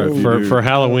camera crew. All if you right, do. for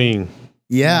Halloween,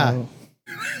 Yeah.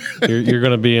 you're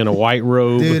going to be in a white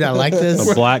robe, Dude, I like this.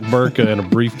 a black burqa, and a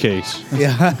briefcase.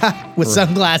 Yeah. With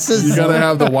sunglasses. You gotta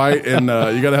have the white and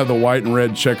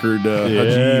red checkered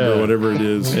hijab or whatever it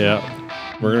is. Yeah.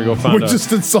 We're going to go find We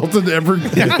just insulted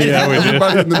everybody in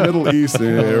the Middle East.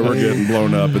 Yeah, we're getting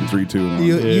blown up in 3, 2, 1.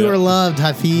 You are loved,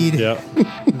 Hafid. Yeah.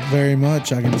 Very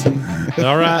much. I can see.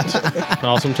 All right.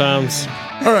 Awesome times.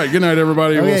 All right, good night,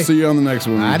 everybody. Okay. We'll see you on the next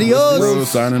one. Adios. Bro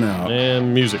signing out.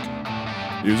 And music.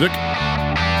 Music.